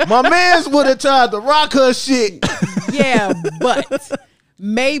 My mans would have tried to rock her shit. Yeah, but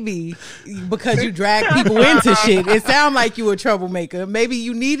maybe because you drag people into shit, it sounded like you were a troublemaker. Maybe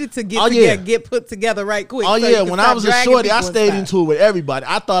you needed to get put together right quick. Oh, so yeah, when I was a shorty, I stayed into it with everybody.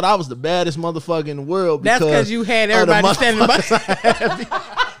 I thought I was the baddest motherfucker in the world. That's because you had everybody standing by.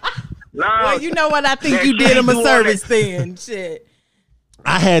 Well, you know what? I think you did him a service then. Shit.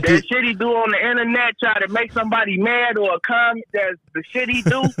 I had that shit he do on the internet, try to make somebody mad or a comment. That's the shit he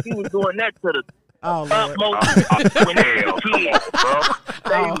do. He was doing that to the utmost when they were kids, bro.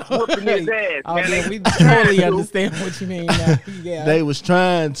 They was whooping his ass. Oh, man, we totally understand what you mean now. Yeah. They was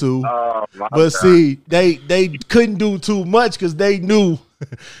trying to, but see, they couldn't do too much because they knew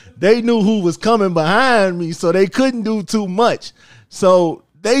who was coming behind me, so they couldn't do too much. So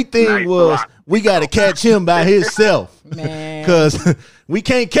they thing was, we got to catch him by himself, man, because we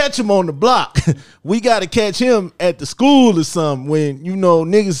can't catch him on the block. We got to catch him at the school or something when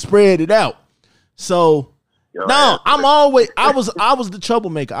niggas spread it out. So I was the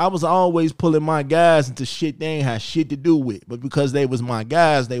troublemaker. I was always pulling my guys into shit they ain't had shit to do with, but because they was my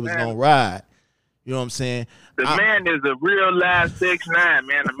guys, they was gonna ride. You know what I'm saying? The man is a real live 6'9",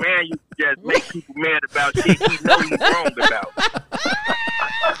 man. A man you just make people mad about shit he know he's wrong about.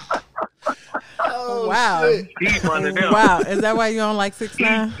 Oh wow! Shit. He's one of them. Wow, is that why you don't like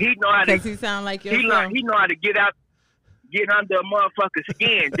 6'9"? He know how to. Because he sound like yourself. He know how to get under a motherfucker's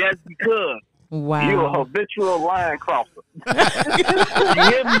skin just because. Wow. You a habitual line crosser. You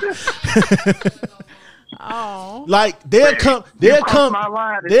hear me? Oh. Like they'll come aid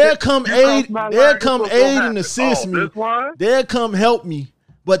and assist me. They'll come help me,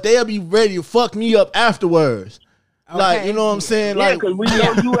 but they'll be ready to fuck me up afterwards. Okay. Like, you know what I'm saying? Yeah, like, because we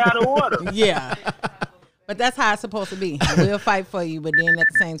know you out of order. Yeah. But that's how it's supposed to be. We'll fight for you, but then at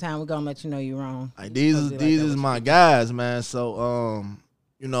the same time, we're gonna let you know you're wrong. Like, these is my guys, man. So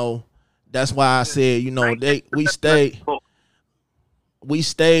that's why I said, we stayed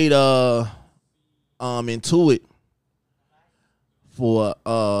into it for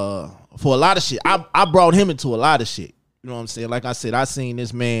a lot of shit. I brought him into a lot of shit. You know what I'm saying? Like I said, I seen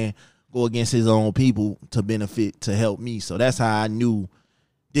this man go against his own people to benefit, to help me. So that's how I knew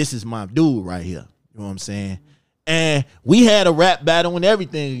this is my dude right here. You know what I'm saying? And we had a rap battle and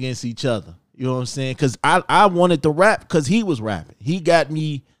everything against each other. You know what I'm saying? Because I wanted to rap because he was rapping. He got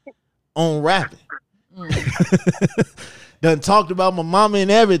me on rapping. Done talked about my mama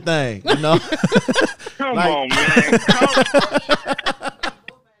and everything, Come on, man.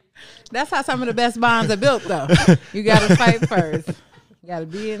 That's how some of the best bonds are built, though. You got to fight first. You got to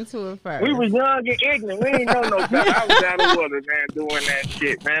be into it first. We was young and ignorant. We ain't know no better. I was out of order, man, doing that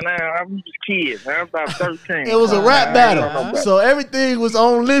shit, man. I was a kid. I was about 13. It was a rap battle, so everything was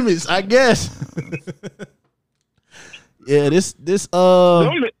on limits, I guess. Yeah, this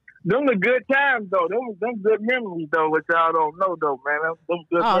Them the good times though. Them good memories though, which y'all don't know though, man. Them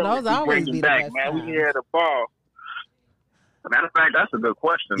good memories. Those always be back, the best man. times. We had a ball. Matter of fact, that's a good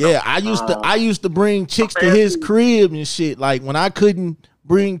question. Yeah, I used to bring chicks to his crib and shit. Like when I couldn't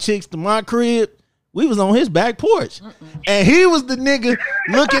bring chicks to my crib, we was on his back porch, and he was the nigga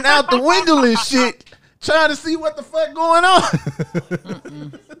looking out the window and shit, trying to see what the fuck going on.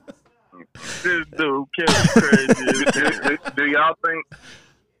 This dude kills crazy. Do y'all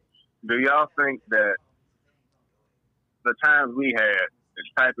think that the times we had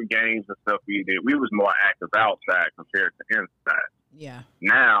the type of games and stuff we did, we was more active outside compared to inside. Yeah.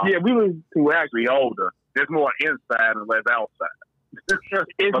 Now, we was too actually older. There's more inside and less outside.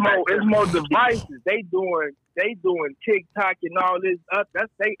 It's more devices. They doing TikTok and all this.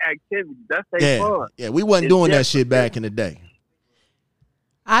 That's their activity. That's their fun. Yeah, we wasn't doing that shit back in the day.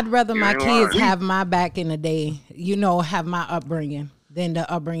 I'd rather my kids have my back in the day, have my upbringing than the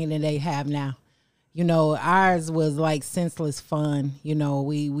upbringing that they have now. Ours was like senseless fun.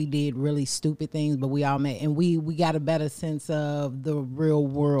 We did really stupid things, but we all met, and we got a better sense of the real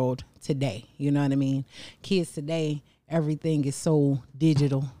world today. You know what I mean? Kids today, everything is so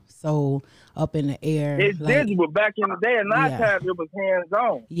digital, so up in the air. It's digital. Back in the day, in our time, it was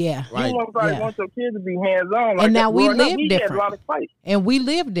hands-on. Yeah. Right. You want your kids to be hands-on. And now we live different. A lot of fights. And we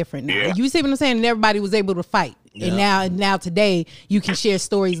live different now. Yeah. You see what I'm saying? And everybody was able to fight. Yeah. And now today, you can share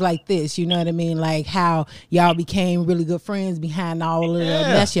stories like this. You know what I mean? Like how y'all became really good friends behind all of the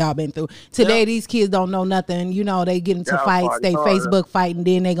mess y'all been through. Today, these kids don't know nothing. They get into fights. They Facebook fight, and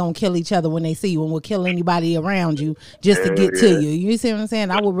then they going to kill each other when they see you, and will kill anybody around you just to get to you. You see what I'm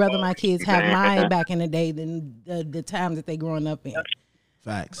saying? I would rather my kids have mine back in the day than the times that they growing up in.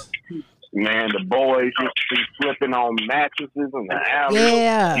 Facts. Man, the boys used to be flipping on mattresses in the alley.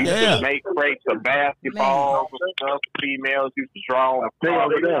 Used to make crates of basketballs and stuff. Females used to draw on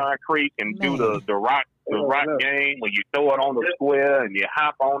the creek and do the rock game when you throw it on the square and you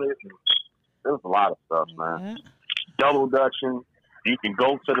hop on it. There was a lot of stuff, man. Double dutching. You can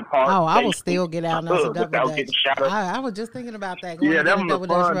go to the park. Oh, I will still get out and double dutch. I was just thinking about that. That was the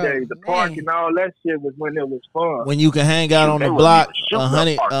fun days. The park and all that shit was when it was fun. When you can hang out on the block,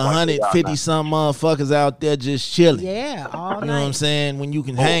 150 some motherfuckers out there just chilling. Yeah, all night. You know what I'm saying? When you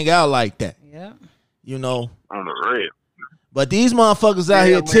can hang out like that. Yeah. On the real. But these motherfuckers out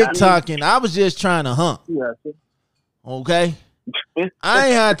here TikToking, I was just trying to hunt. Okay? I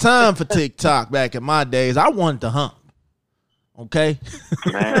ain't had time for TikTok back in my days. I wanted to hunt. Okay,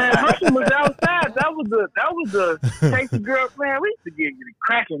 man, hunting was outside. That was the take the girl. Man, we used to get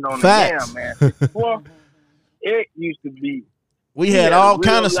cracking on the damn, man. Well, it used to be. We had all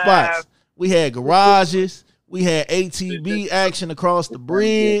kind of spots. We had garages. We had ATV action across the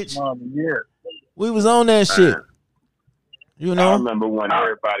bridge. We was on that shit. I remember when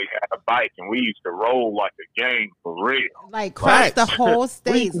everybody had a bike and we used to roll like a gang for real. Like cross the whole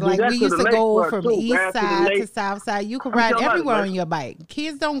states. Like we used to go from east side to south side. You could ride everywhere on your bike.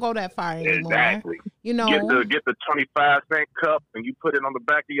 Kids don't go that far anymore. Exactly. Get the 25-cent cup and you put it on the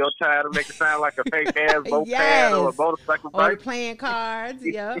back of your tire to make it sound like a fake ass boat pad or a motorcycle bike. Or playing cards.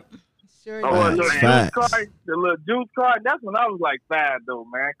 Yep. Sure. The little juice card. That's when I was like 5 though,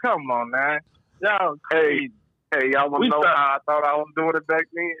 man. Come on, man. Y'all crazy. Hey, y'all want to know how I thought I was doing it back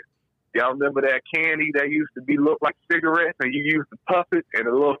then? Y'all remember that candy that used to be look like cigarettes and you used to puff it and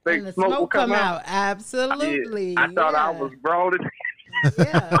a little fake smoke would come out? Absolutely. I thought I was grown.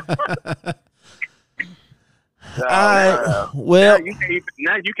 Well,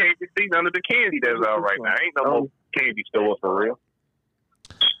 now you can't even see none of the candy that's out right now. Ain't no more candy stores for real.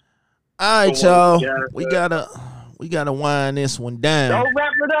 All right, y'all. We gotta wind this one down. Don't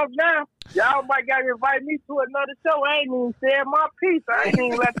wrap it up now. Y'all might gotta invite me to another show. I ain't even said my piece. I ain't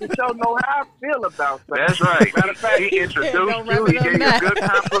even let the show know how I feel about that. That's right. Matter of fact, he introduced you. He gave you a good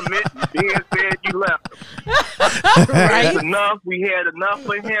compliment. And then said you left him. Right? Enough. We had enough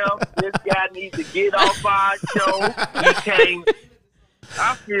for him. This guy needs to get off our show. He came.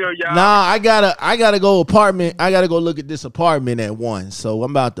 I feel y'all. Nah, I gotta go apartment. I gotta go look at this apartment at 1. So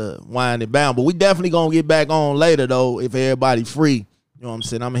I'm about to wind it down. But we definitely gonna get back on later though, if everybody free. You know what I'm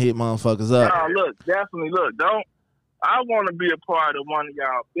saying? I'm gonna hit motherfuckers up. Don't. I want to be a part of one of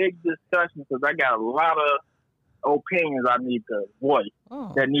y'all big discussions because I got a lot of opinions I need to voice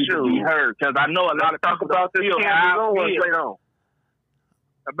that need to be heard. Because I know a lot of people about this.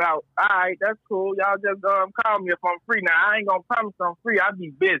 About, all right, that's cool. Y'all just call me if I'm free. Now, I ain't going to promise I'm free. I'll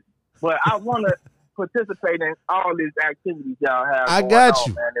be busy. But I want to participate in all these activities y'all have. I got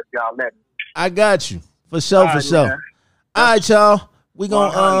you. Man, if y'all let me. I got you. For sure, for sure. Man. All right, y'all. We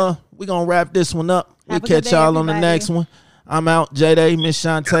gonna wrap this one up. We catch y'all on the next one. I'm out. J-Day, Miss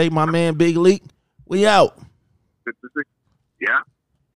Shantae, my man Big Leak. We out. Yeah.